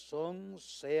corazón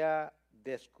sea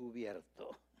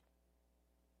descubierto.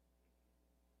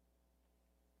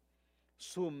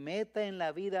 Su meta en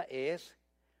la vida es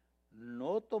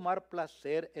no tomar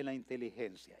placer en la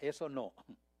inteligencia, eso no,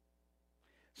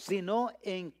 sino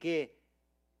en que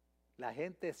la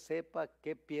gente sepa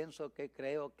qué pienso, qué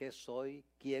creo, qué soy,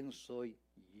 quién soy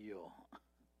yo.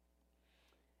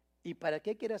 ¿Y para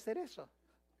qué quiere hacer eso?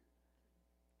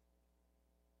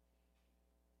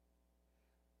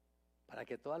 Para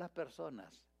que todas las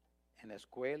personas en la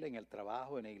escuela, en el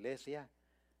trabajo, en la iglesia,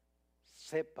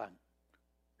 sepan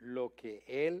lo que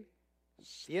él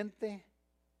siente,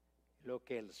 lo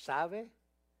que él sabe,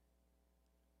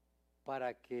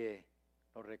 para que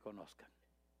lo reconozcan,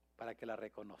 para que la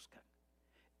reconozcan.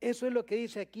 Eso es lo que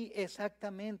dice aquí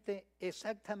exactamente.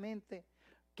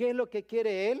 ¿Qué es lo que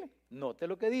quiere él? Note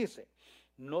lo que dice.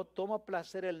 No toma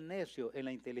placer el necio en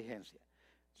la inteligencia,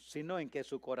 sino en que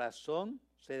su corazón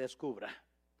se descubra,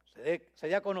 se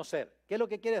dé a conocer. ¿Qué es lo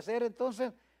que quiere hacer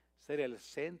entonces? Ser el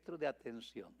centro de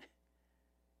atención.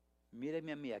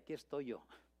 Mírenme a mí, aquí estoy yo.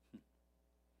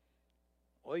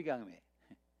 Óiganme,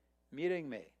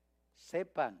 mírenme,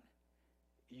 sepan,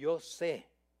 yo sé.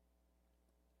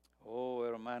 Oh,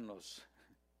 hermanos.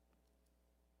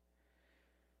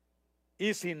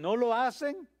 Y si no lo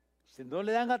hacen, si no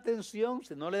le dan atención,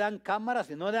 si no le dan cámara,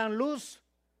 si no le dan luz,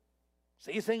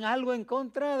 si dicen algo en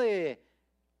contra de,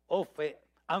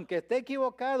 aunque esté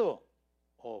equivocado,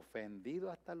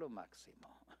 ofendido hasta lo máximo.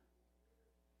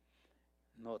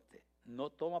 Note, no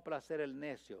toma placer el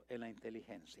necio en la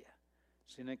inteligencia,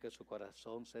 sino en que su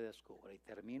corazón se descubra. Y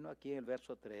termino aquí en el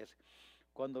verso 3.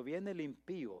 Cuando viene el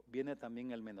impío, viene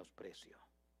también el menosprecio.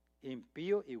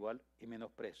 Impío igual y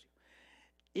menosprecio.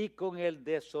 Y con el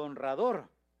deshonrador,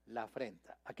 la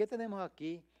afrenta. Aquí tenemos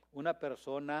aquí una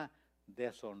persona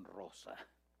deshonrosa.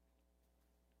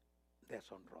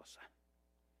 Deshonrosa.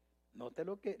 Note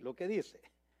lo que dice.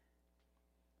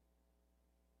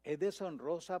 Es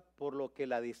deshonrosa por lo que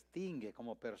la distingue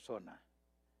como persona.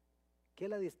 ¿Qué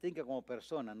la distingue como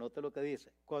persona? Note lo que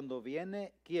dice. Cuando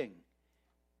viene, ¿quién?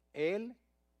 El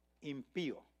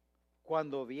impío.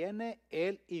 Cuando viene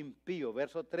el impío,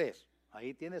 verso 3.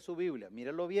 Ahí tiene su Biblia,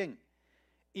 mírenlo bien.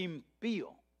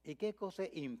 Impío. ¿Y qué cosa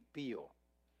es impío?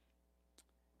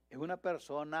 Es una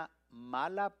persona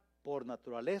mala por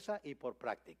naturaleza y por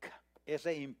práctica.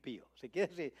 Ese es impío. Si quiere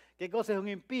decir, ¿qué cosa es un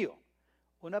impío?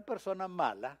 Una persona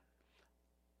mala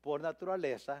por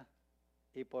naturaleza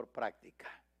y por práctica.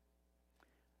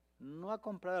 ¿No ha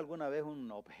comprado alguna vez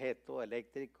un objeto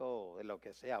eléctrico, de lo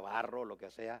que sea, barro, lo que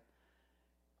sea,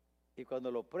 y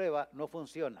cuando lo prueba no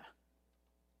funciona?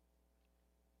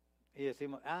 Y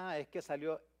decimos, es que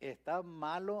está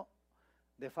malo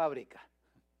de fábrica.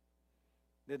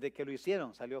 Desde que lo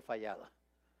hicieron salió fallado.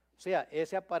 O sea,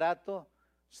 ese aparato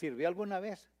 ¿sirvió alguna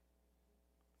vez?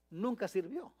 Nunca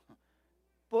sirvió.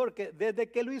 Porque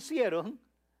desde que lo hicieron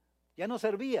ya no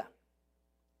servía.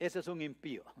 Ese es un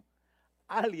impío.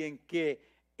 Alguien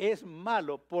que es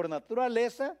malo por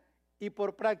naturaleza y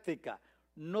por práctica.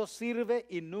 No sirve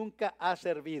y nunca ha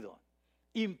servido.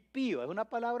 Impío es una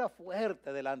palabra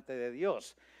fuerte delante de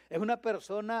Dios. Es una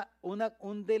persona,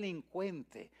 un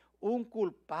delincuente, un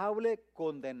culpable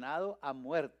condenado a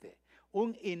muerte,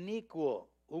 un inicuo,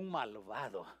 un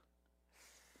malvado.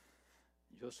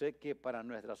 Yo sé que para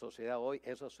nuestra sociedad hoy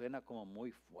eso suena como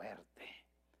muy fuerte,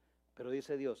 pero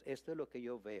dice Dios, esto es lo que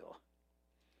yo veo.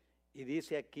 Y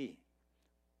dice aquí,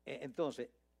 entonces,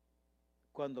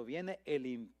 cuando viene el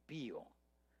impío,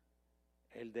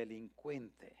 el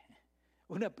delincuente,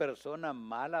 una persona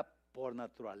mala por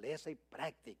naturaleza y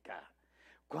práctica,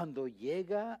 cuando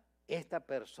llega esta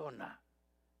persona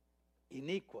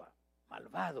inicua,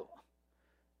 malvado,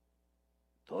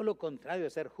 todo lo contrario de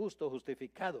ser justo,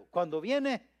 justificado, cuando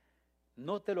viene,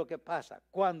 note lo que pasa,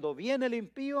 cuando viene el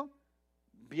impío,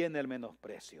 viene el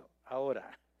menosprecio.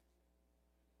 Ahora,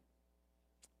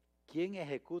 ¿quién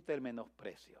ejecuta el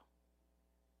menosprecio?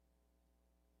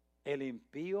 ¿El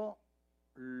impío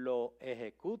lo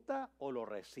ejecuta o lo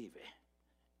recibe?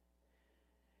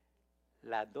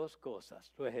 Las dos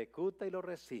cosas, lo ejecuta y lo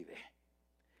recibe.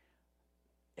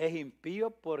 Es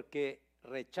impío porque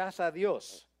rechaza a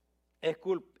Dios.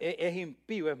 Es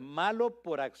impío, es malo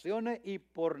por acciones y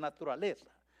por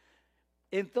naturaleza.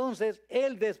 Entonces,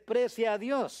 él desprecia a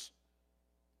Dios,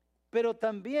 pero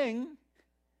también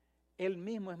él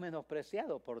mismo es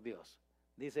menospreciado por Dios.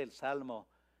 Dice el Salmo,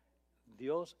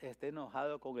 Dios está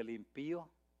enojado con el impío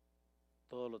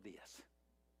todos los días.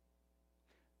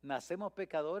 ¿Nacemos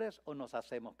pecadores o nos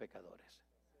hacemos pecadores?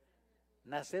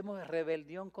 Nacemos en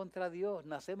rebelión contra Dios,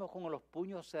 nacemos con los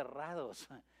puños cerrados.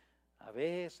 A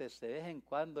veces, de vez en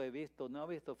cuando no he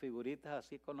visto figuritas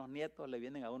así con los nietos, le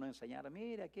vienen a uno a enseñar,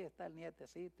 mire, aquí está el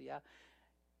nietecito, ya.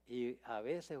 Y a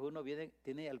veces uno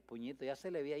tiene el puñito, ya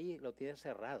se le ve ahí, lo tiene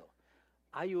cerrado.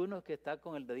 Hay unos que está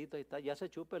con el dedito, ya se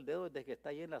chupa el dedo desde que está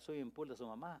ahí en la swimming pool de su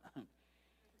mamá.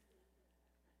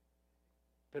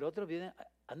 Pero otros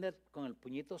andan con el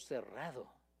puñito cerrado.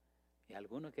 Y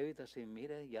algunos que he visto así,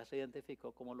 mire, ya se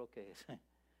identificó como lo que es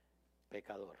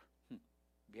pecador.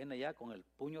 Viene ya con el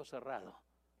puño cerrado,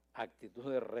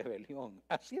 actitud de rebelión.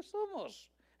 Así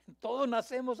somos, todos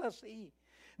nacemos así.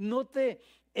 Note,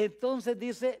 entonces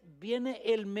dice, viene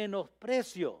el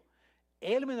menosprecio.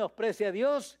 Él menosprecia a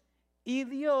Dios y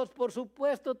Dios, por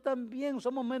supuesto, también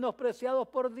somos menospreciados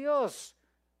por Dios.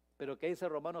 Pero ¿qué dice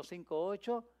Romanos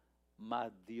 5:8?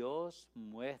 Mas Dios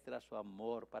muestra su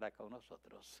amor para con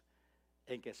nosotros,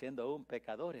 en que siendo aún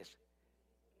pecadores,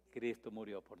 Cristo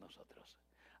murió por nosotros.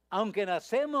 Aunque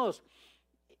nacemos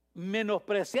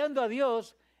menospreciando a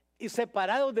Dios y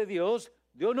separados de Dios,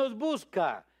 Dios nos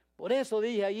busca. Por eso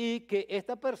dije allí que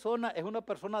esta persona es una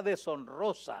persona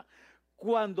deshonrosa.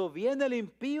 Cuando viene el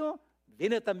impío,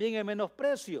 viene también el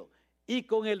menosprecio. Y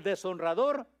con el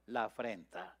deshonrador, la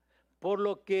afrenta. Por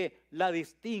lo que la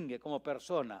distingue como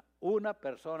persona, una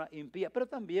persona impía, pero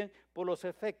también por los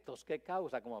efectos que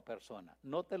causa como persona.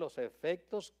 Note los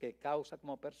efectos que causa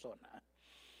como persona.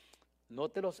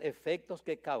 Note los efectos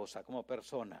que causa como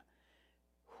persona.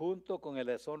 Junto con el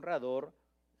deshonrador,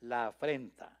 la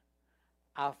afrenta.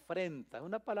 Afrenta, es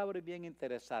una palabra bien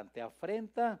interesante.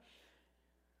 Afrenta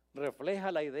refleja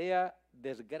la idea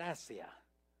desgracia,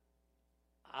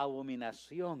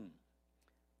 abominación,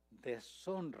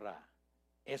 deshonra,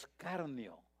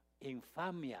 escarnio,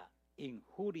 infamia,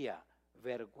 injuria,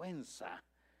 vergüenza.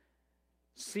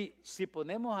 Si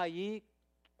ponemos allí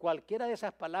cualquiera de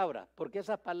esas palabras, porque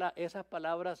esas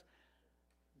palabras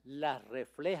las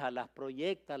refleja, las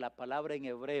proyecta la palabra en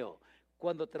hebreo.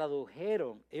 Cuando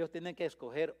tradujeron, ellos tienen que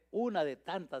escoger una de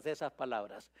tantas de esas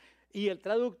palabras. Y el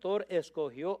traductor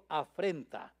escogió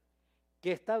afrenta,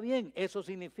 que está bien, eso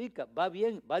significa, va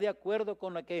bien, va de acuerdo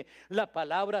con lo que la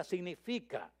palabra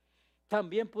significa.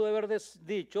 También pudo haber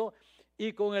dicho,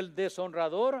 y con el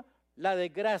deshonrador, la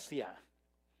desgracia.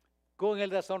 Con el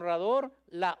deshonrador,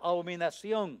 la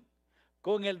abominación.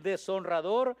 Con el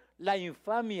deshonrador, la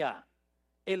infamia,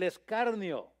 el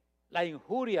escarnio, la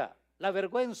injuria, la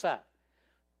vergüenza.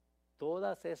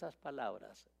 Todas esas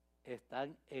palabras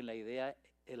están en la idea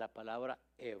de la palabra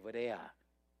hebrea,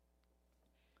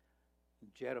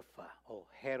 yerfa o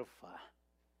jerfa,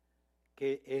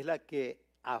 que es la que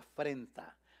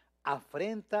afrenta.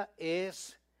 Afrenta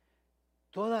es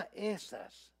todas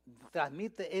esas,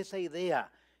 transmite esa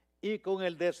idea. Y con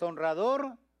el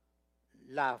deshonrador,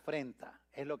 la afrenta.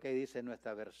 Es lo que dice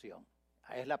nuestra versión.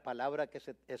 Es la palabra que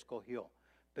se escogió.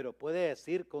 Pero puede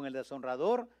decir con el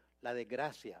deshonrador, la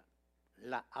desgracia,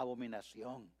 la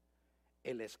abominación,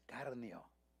 el escarnio,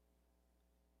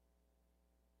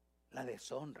 la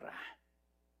deshonra.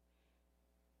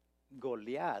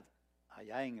 Goliat,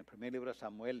 allá en el primer libro de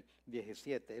Samuel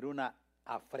 17, era una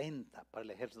afrenta para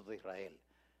el ejército de Israel.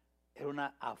 Era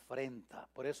una afrenta.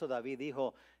 Por eso David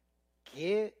dijo,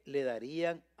 ¿qué le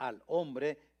darían al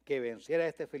hombre que venciera a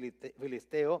este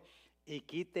filisteo y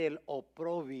quite el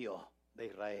oprobio de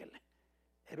Israel?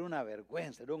 Era una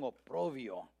vergüenza, era un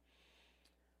oprobio.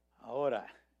 Ahora,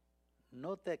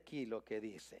 note aquí lo que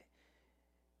dice.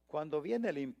 Cuando viene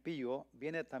el impío,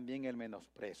 viene también el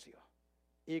menosprecio.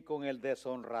 Y con el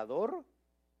deshonrador,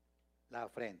 la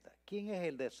afrenta. ¿Quién es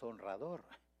el deshonrador?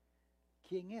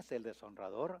 ¿Quién es el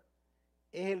deshonrador?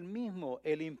 Es el mismo,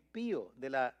 el impío de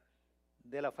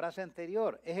la frase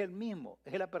anterior. Es el mismo,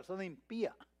 es la persona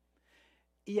impía.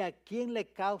 ¿Y a quién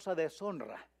le causa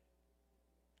deshonra?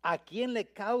 ¿A quién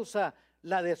le causa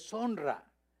la deshonra?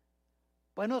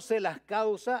 Bueno, se las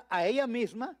causa a ella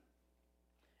misma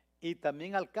y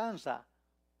también alcanza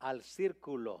al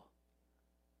círculo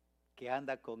que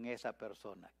anda con esa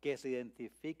persona, que se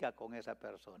identifica con esa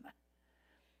persona.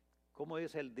 ¿Cómo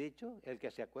dice el dicho? El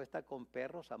que se acuesta con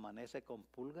perros amanece con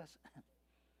pulgas.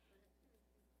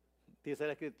 Dice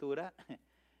la Escritura,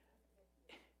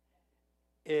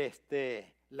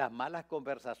 las malas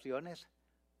conversaciones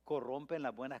corrompen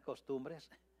las buenas costumbres.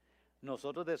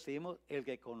 Nosotros decimos, el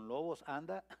que con lobos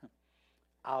anda,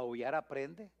 a aullar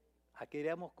aprende. Aquí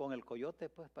iríamos con el coyote,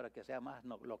 pues, para que sea más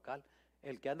local.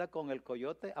 El que anda con el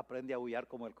coyote aprende a aullar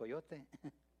como el coyote.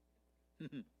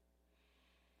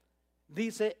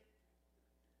 Dice,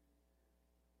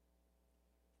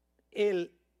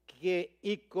 el que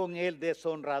y con el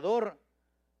deshonrador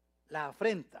la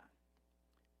afrenta.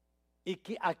 ¿Y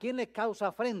a quién le causa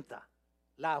afrenta?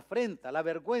 La afrenta, la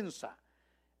vergüenza.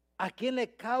 ¿A quién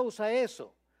le causa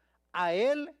eso? A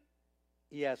él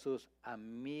y a sus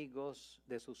amigos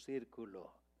de su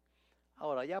círculo.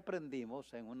 Ahora, ya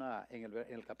aprendimos en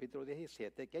el capítulo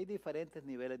 17 que hay diferentes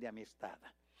niveles de amistad.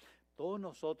 Todos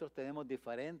nosotros tenemos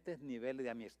diferentes niveles de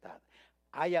amistad.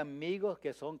 Hay amigos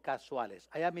que son casuales,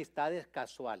 hay amistades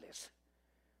casuales,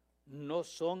 no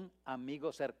son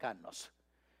amigos cercanos.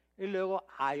 Y luego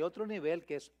hay otro nivel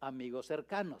que es amigos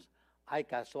cercanos. Hay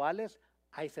casuales,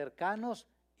 hay cercanos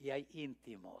y hay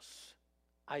íntimos.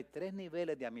 Hay 3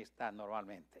 niveles de amistad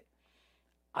normalmente.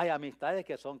 Hay amistades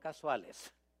que son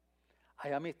casuales,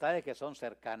 hay amistades que son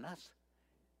cercanas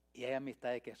y hay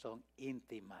amistades que son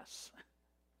íntimas.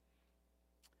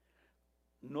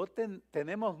 No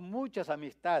tenemos muchas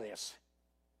amistades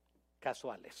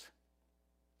casuales.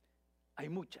 Hay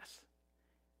muchas.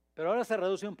 Pero ahora se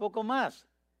reduce un poco más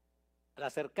a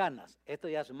las cercanas. Esto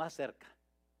ya es más cerca.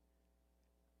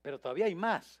 Pero todavía hay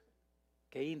más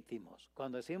que íntimos.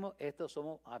 Cuando decimos estos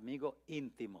somos amigos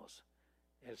íntimos,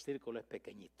 el círculo es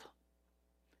pequeñito.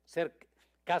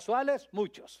 Casuales,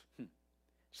 muchos.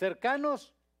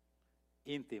 Cercanos,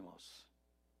 íntimos.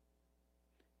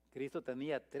 Cristo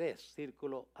tenía 3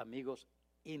 círculos amigos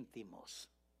íntimos.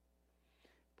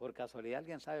 ¿Por casualidad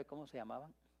alguien sabe cómo se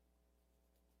llamaban?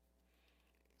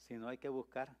 Si no, hay que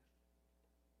buscar.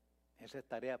 Esa es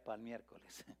tarea para el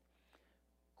miércoles.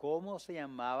 ¿Cómo se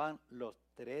llamaban los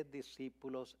 3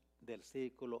 discípulos del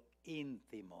círculo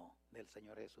íntimo del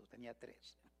Señor Jesús? Tenía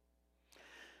 3.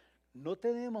 No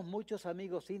tenemos muchos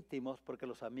amigos íntimos porque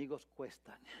los amigos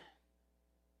cuestan.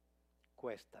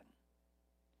 Cuestan.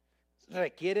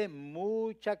 Requiere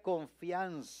mucha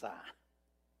confianza.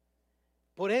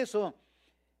 Por eso,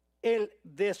 el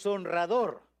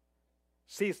deshonrador,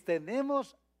 si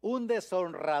tenemos un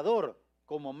deshonrador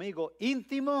como amigo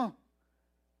íntimo,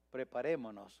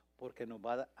 preparémonos porque nos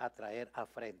va a traer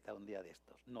afrenta un día de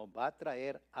estos. Nos va a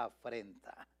traer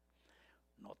afrenta.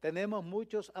 No tenemos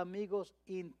muchos amigos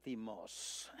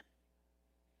íntimos.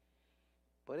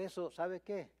 Por eso, ¿sabe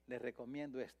qué? Les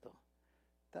recomiendo esto.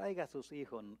 Traiga a sus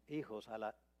hijos a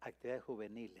las actividades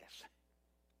juveniles.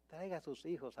 Traiga a sus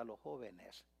hijos a los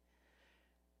jóvenes.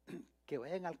 Que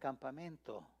vayan al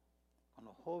campamento con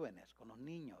los jóvenes, con los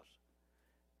niños.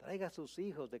 Traiga a sus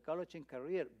hijos de College and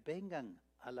Career. Vengan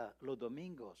a los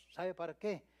domingos. ¿Sabe para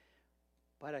qué?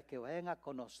 Para que vayan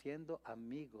conociendo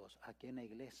amigos aquí en la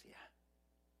iglesia.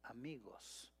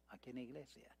 Amigos aquí en la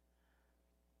iglesia.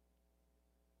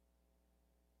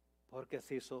 Porque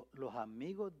si los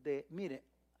amigos mire,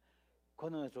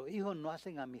 cuando nuestros hijos no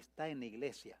hacen amistad en la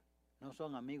iglesia, no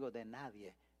son amigos de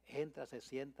nadie, entran, se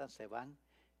sientan, se van,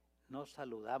 no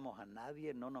saludamos a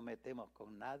nadie, no nos metemos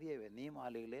con nadie, venimos a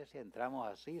la iglesia, entramos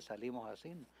así, salimos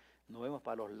así, no vemos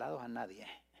para los lados a nadie.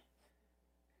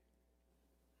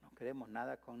 No queremos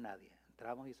nada con nadie,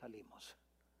 entramos y salimos.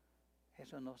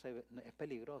 Eso es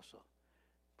peligroso,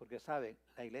 porque saben,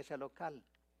 la iglesia local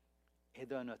es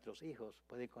donde nuestros hijos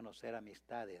pueden conocer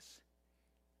amistades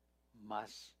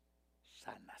más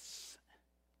sanas.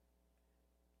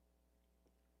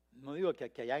 No digo que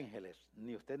aquí hay ángeles,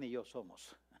 ni usted ni yo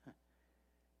somos.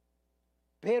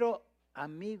 Pero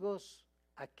amigos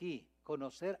aquí,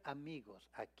 conocer amigos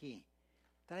aquí,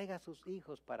 traiga a sus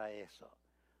hijos para eso.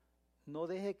 No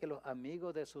deje que los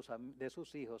amigos de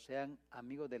sus hijos sean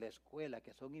amigos de la escuela,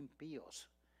 que son impíos,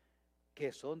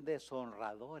 que son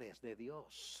deshonradores de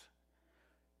Dios.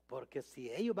 Porque si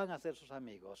ellos van a ser sus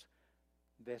amigos,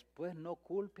 después no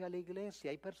culpe a la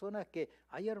iglesia.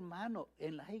 Hay hermanos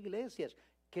en las iglesias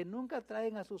que nunca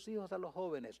traen a sus hijos a los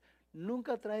jóvenes,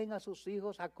 nunca traen a sus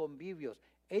hijos a convivios.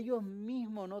 Ellos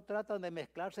mismos no tratan de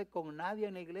mezclarse con nadie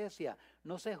en la iglesia,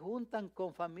 no se juntan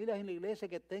con familias en la iglesia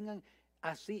que tengan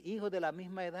así hijos de la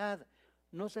misma edad,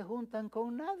 no se juntan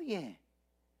con nadie.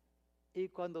 Y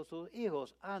cuando sus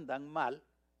hijos andan mal,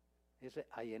 dice,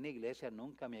 ahí en la iglesia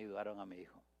nunca me ayudaron a mi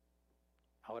hijo.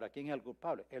 Ahora, ¿quién es el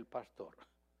culpable? El pastor.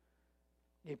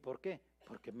 ¿Y por qué?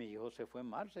 Porque mi hijo se fue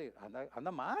mal,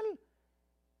 anda mal.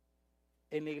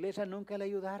 En la iglesia nunca le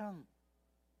ayudaron.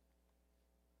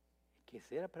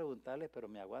 Quisiera preguntarle, pero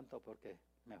me aguanto porque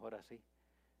mejor así.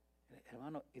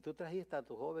 Hermano, ¿y tú trajiste a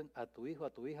tu joven, a tu hijo, a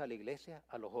tu hija a la iglesia,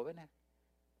 a los jóvenes?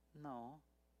 No.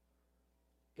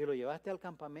 ¿Y lo llevaste al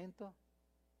campamento?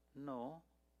 No.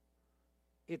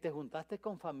 ¿Y te juntaste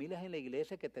con familias en la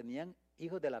iglesia que tenían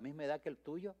hijos de la misma edad que el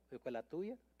tuyo, que la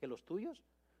tuya, que los tuyos?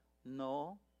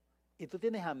 No. ¿Y tú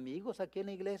tienes amigos aquí en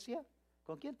la iglesia?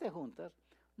 ¿Con quién te juntas?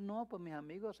 No, pues mis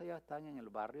amigos allá están en el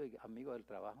barrio y amigos del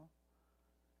trabajo.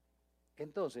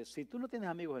 Entonces, si tú no tienes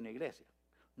amigos en la iglesia,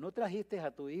 no trajiste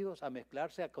a tus hijos a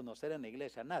mezclarse, a conocer en la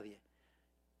iglesia a nadie,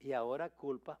 y ahora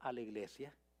culpas a la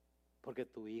iglesia porque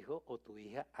tu hijo o tu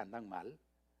hija andan mal.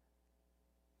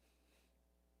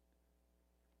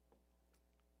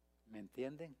 ¿Me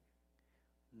entienden?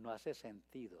 No hace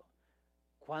sentido.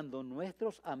 Cuando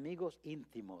nuestros amigos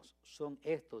íntimos son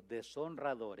estos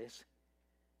deshonradores,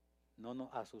 no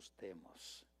nos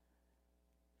asustemos.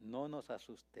 No nos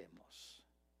asustemos.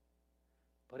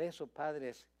 Por eso,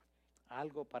 padres,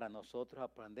 algo para nosotros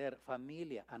aprender,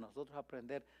 familia, a nosotros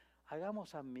aprender,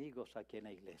 hagamos amigos aquí en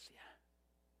la iglesia.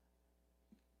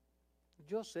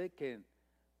 Yo sé que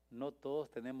no todos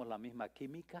tenemos la misma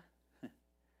química,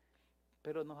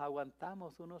 pero nos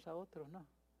aguantamos unos a otros, ¿no?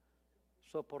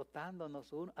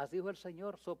 Soportándonos unos, así dijo el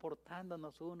Señor,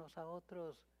 soportándonos unos a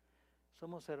otros.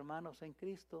 Somos hermanos en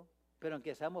Cristo, pero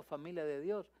aunque seamos familia de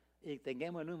Dios y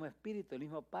tengamos el mismo espíritu, el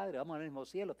mismo Padre, vamos al mismo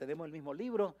cielo, tenemos el mismo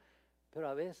libro, pero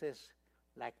a veces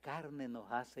la carne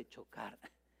nos hace chocar.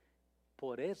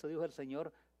 Por eso dijo el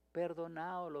Señor,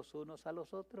 perdonaos los unos a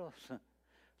los otros,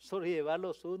 sobrellevar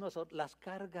los unos las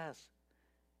cargas.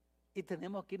 Y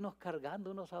tenemos que irnos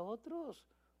cargando unos a otros.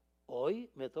 Hoy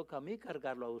me toca a mí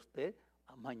cargarlo a usted,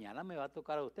 mañana me va a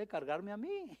tocar a usted cargarme a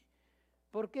mí.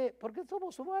 ¿Por qué? Porque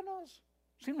somos humanos,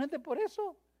 simplemente por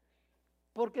eso.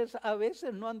 Porque a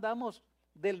veces no andamos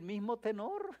del mismo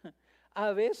tenor.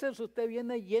 A veces usted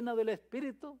viene lleno del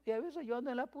Espíritu y a veces yo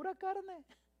ando en la pura carne.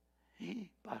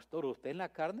 Pastor, ¿usted en la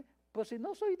carne? Pues si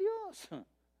no soy Dios.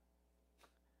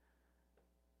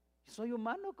 Soy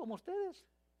humano como ustedes.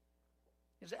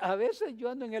 A veces yo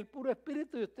ando en el puro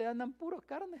espíritu y ustedes andan puros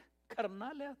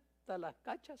carnales hasta las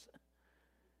cachas.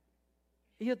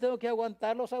 Y yo tengo que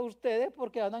aguantarlos a ustedes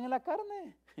porque andan en la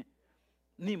carne.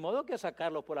 Ni modo que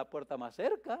sacarlos por la puerta más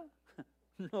cerca.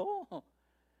 No.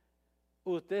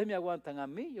 Ustedes me aguantan a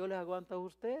mí, yo les aguanto a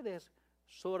ustedes.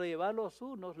 Sobrellevar los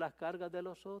unos las cargas de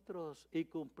los otros y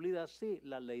cumplir así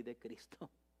la ley de Cristo.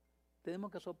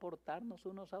 Tenemos que soportarnos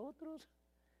unos a otros.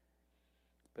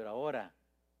 Pero ahora,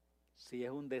 si es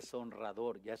un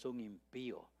deshonrador, ya es un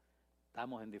impío,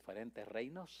 estamos en diferentes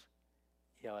reinos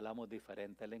y hablamos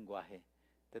diferente lenguaje.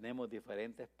 Tenemos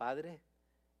diferentes padres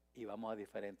y vamos a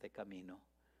diferentes caminos.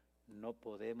 No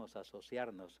podemos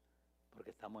asociarnos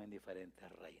porque estamos en diferentes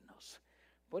reinos.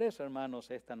 Por eso, hermanos,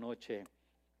 esta noche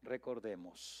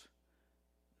recordemos,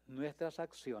 nuestras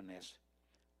acciones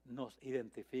nos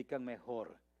identifican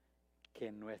mejor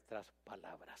que nuestras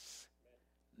palabras.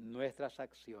 Nuestras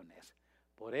acciones.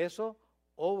 Por eso,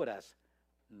 obras,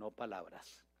 no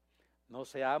palabras. No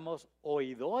seamos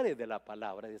oidores de la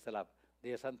palabra, dice la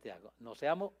dice Santiago. No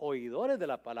seamos oidores de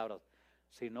la palabra,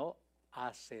 sino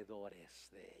hacedores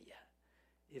de ella.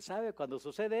 Y sabe, cuando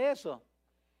sucede eso,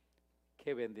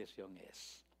 qué bendición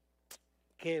es.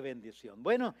 Qué bendición.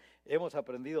 Bueno, hemos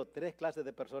aprendido 3 clases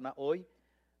de personas hoy.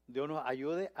 Dios nos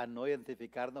ayude a no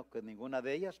identificarnos con ninguna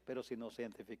de ellas, pero si nos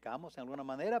identificamos en alguna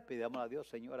manera, pidamos a Dios,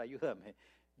 Señor, ayúdame.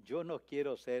 Yo no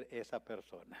quiero ser esa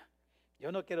persona.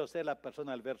 Yo no quiero ser la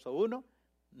persona del verso 1,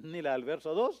 ni la del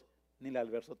verso 2, ni la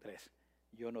del verso 3.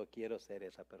 Yo no quiero ser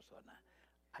esa persona.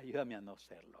 Ayúdame a no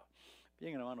serlo.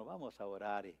 Bien, hermano, vamos a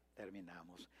orar y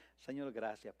terminamos. Señor,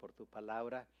 gracias por tu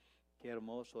palabra. Qué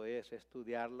hermoso es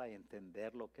estudiarla y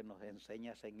entender lo que nos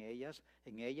enseñas en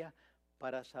ella,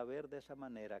 para saber de esa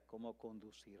manera cómo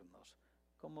conducirnos,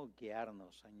 cómo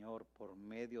guiarnos, Señor, por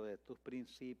medio de tus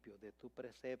principios, de tus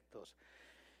preceptos,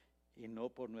 y no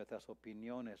por nuestras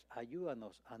opiniones.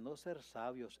 Ayúdanos a no ser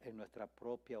sabios en nuestra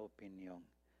propia opinión,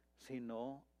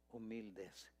 sino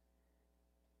humildes,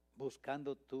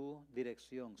 buscando tu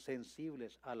dirección,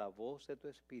 sensibles a la voz de tu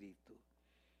Espíritu,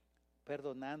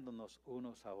 perdonándonos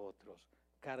unos a otros,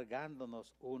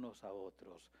 cargándonos unos a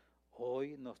otros.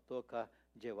 Hoy nos toca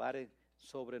llevar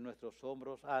sobre nuestros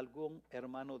hombros a algún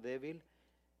hermano débil,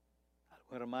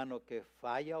 algún hermano que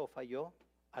falla o falló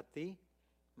a ti.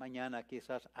 Mañana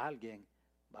quizás alguien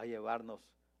va a llevarnos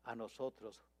a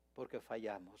nosotros porque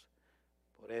fallamos.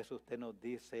 Por eso usted nos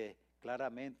dice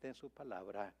claramente en su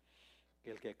palabra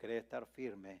que el que cree estar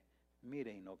firme,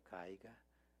 mire y no caiga.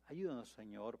 Ayúdanos,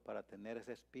 Señor, para tener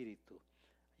ese espíritu.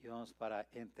 Ayúdanos para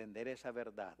entender esa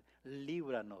verdad.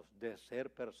 Líbranos de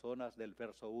ser personas del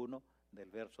verso 1, del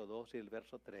verso 2 y del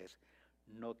verso 3.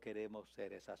 No queremos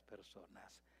ser esas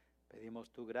personas.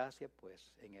 Pedimos tu gracia,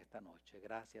 pues, en esta noche.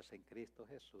 Gracias en Cristo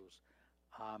Jesús.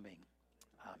 Amén.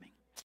 Amén.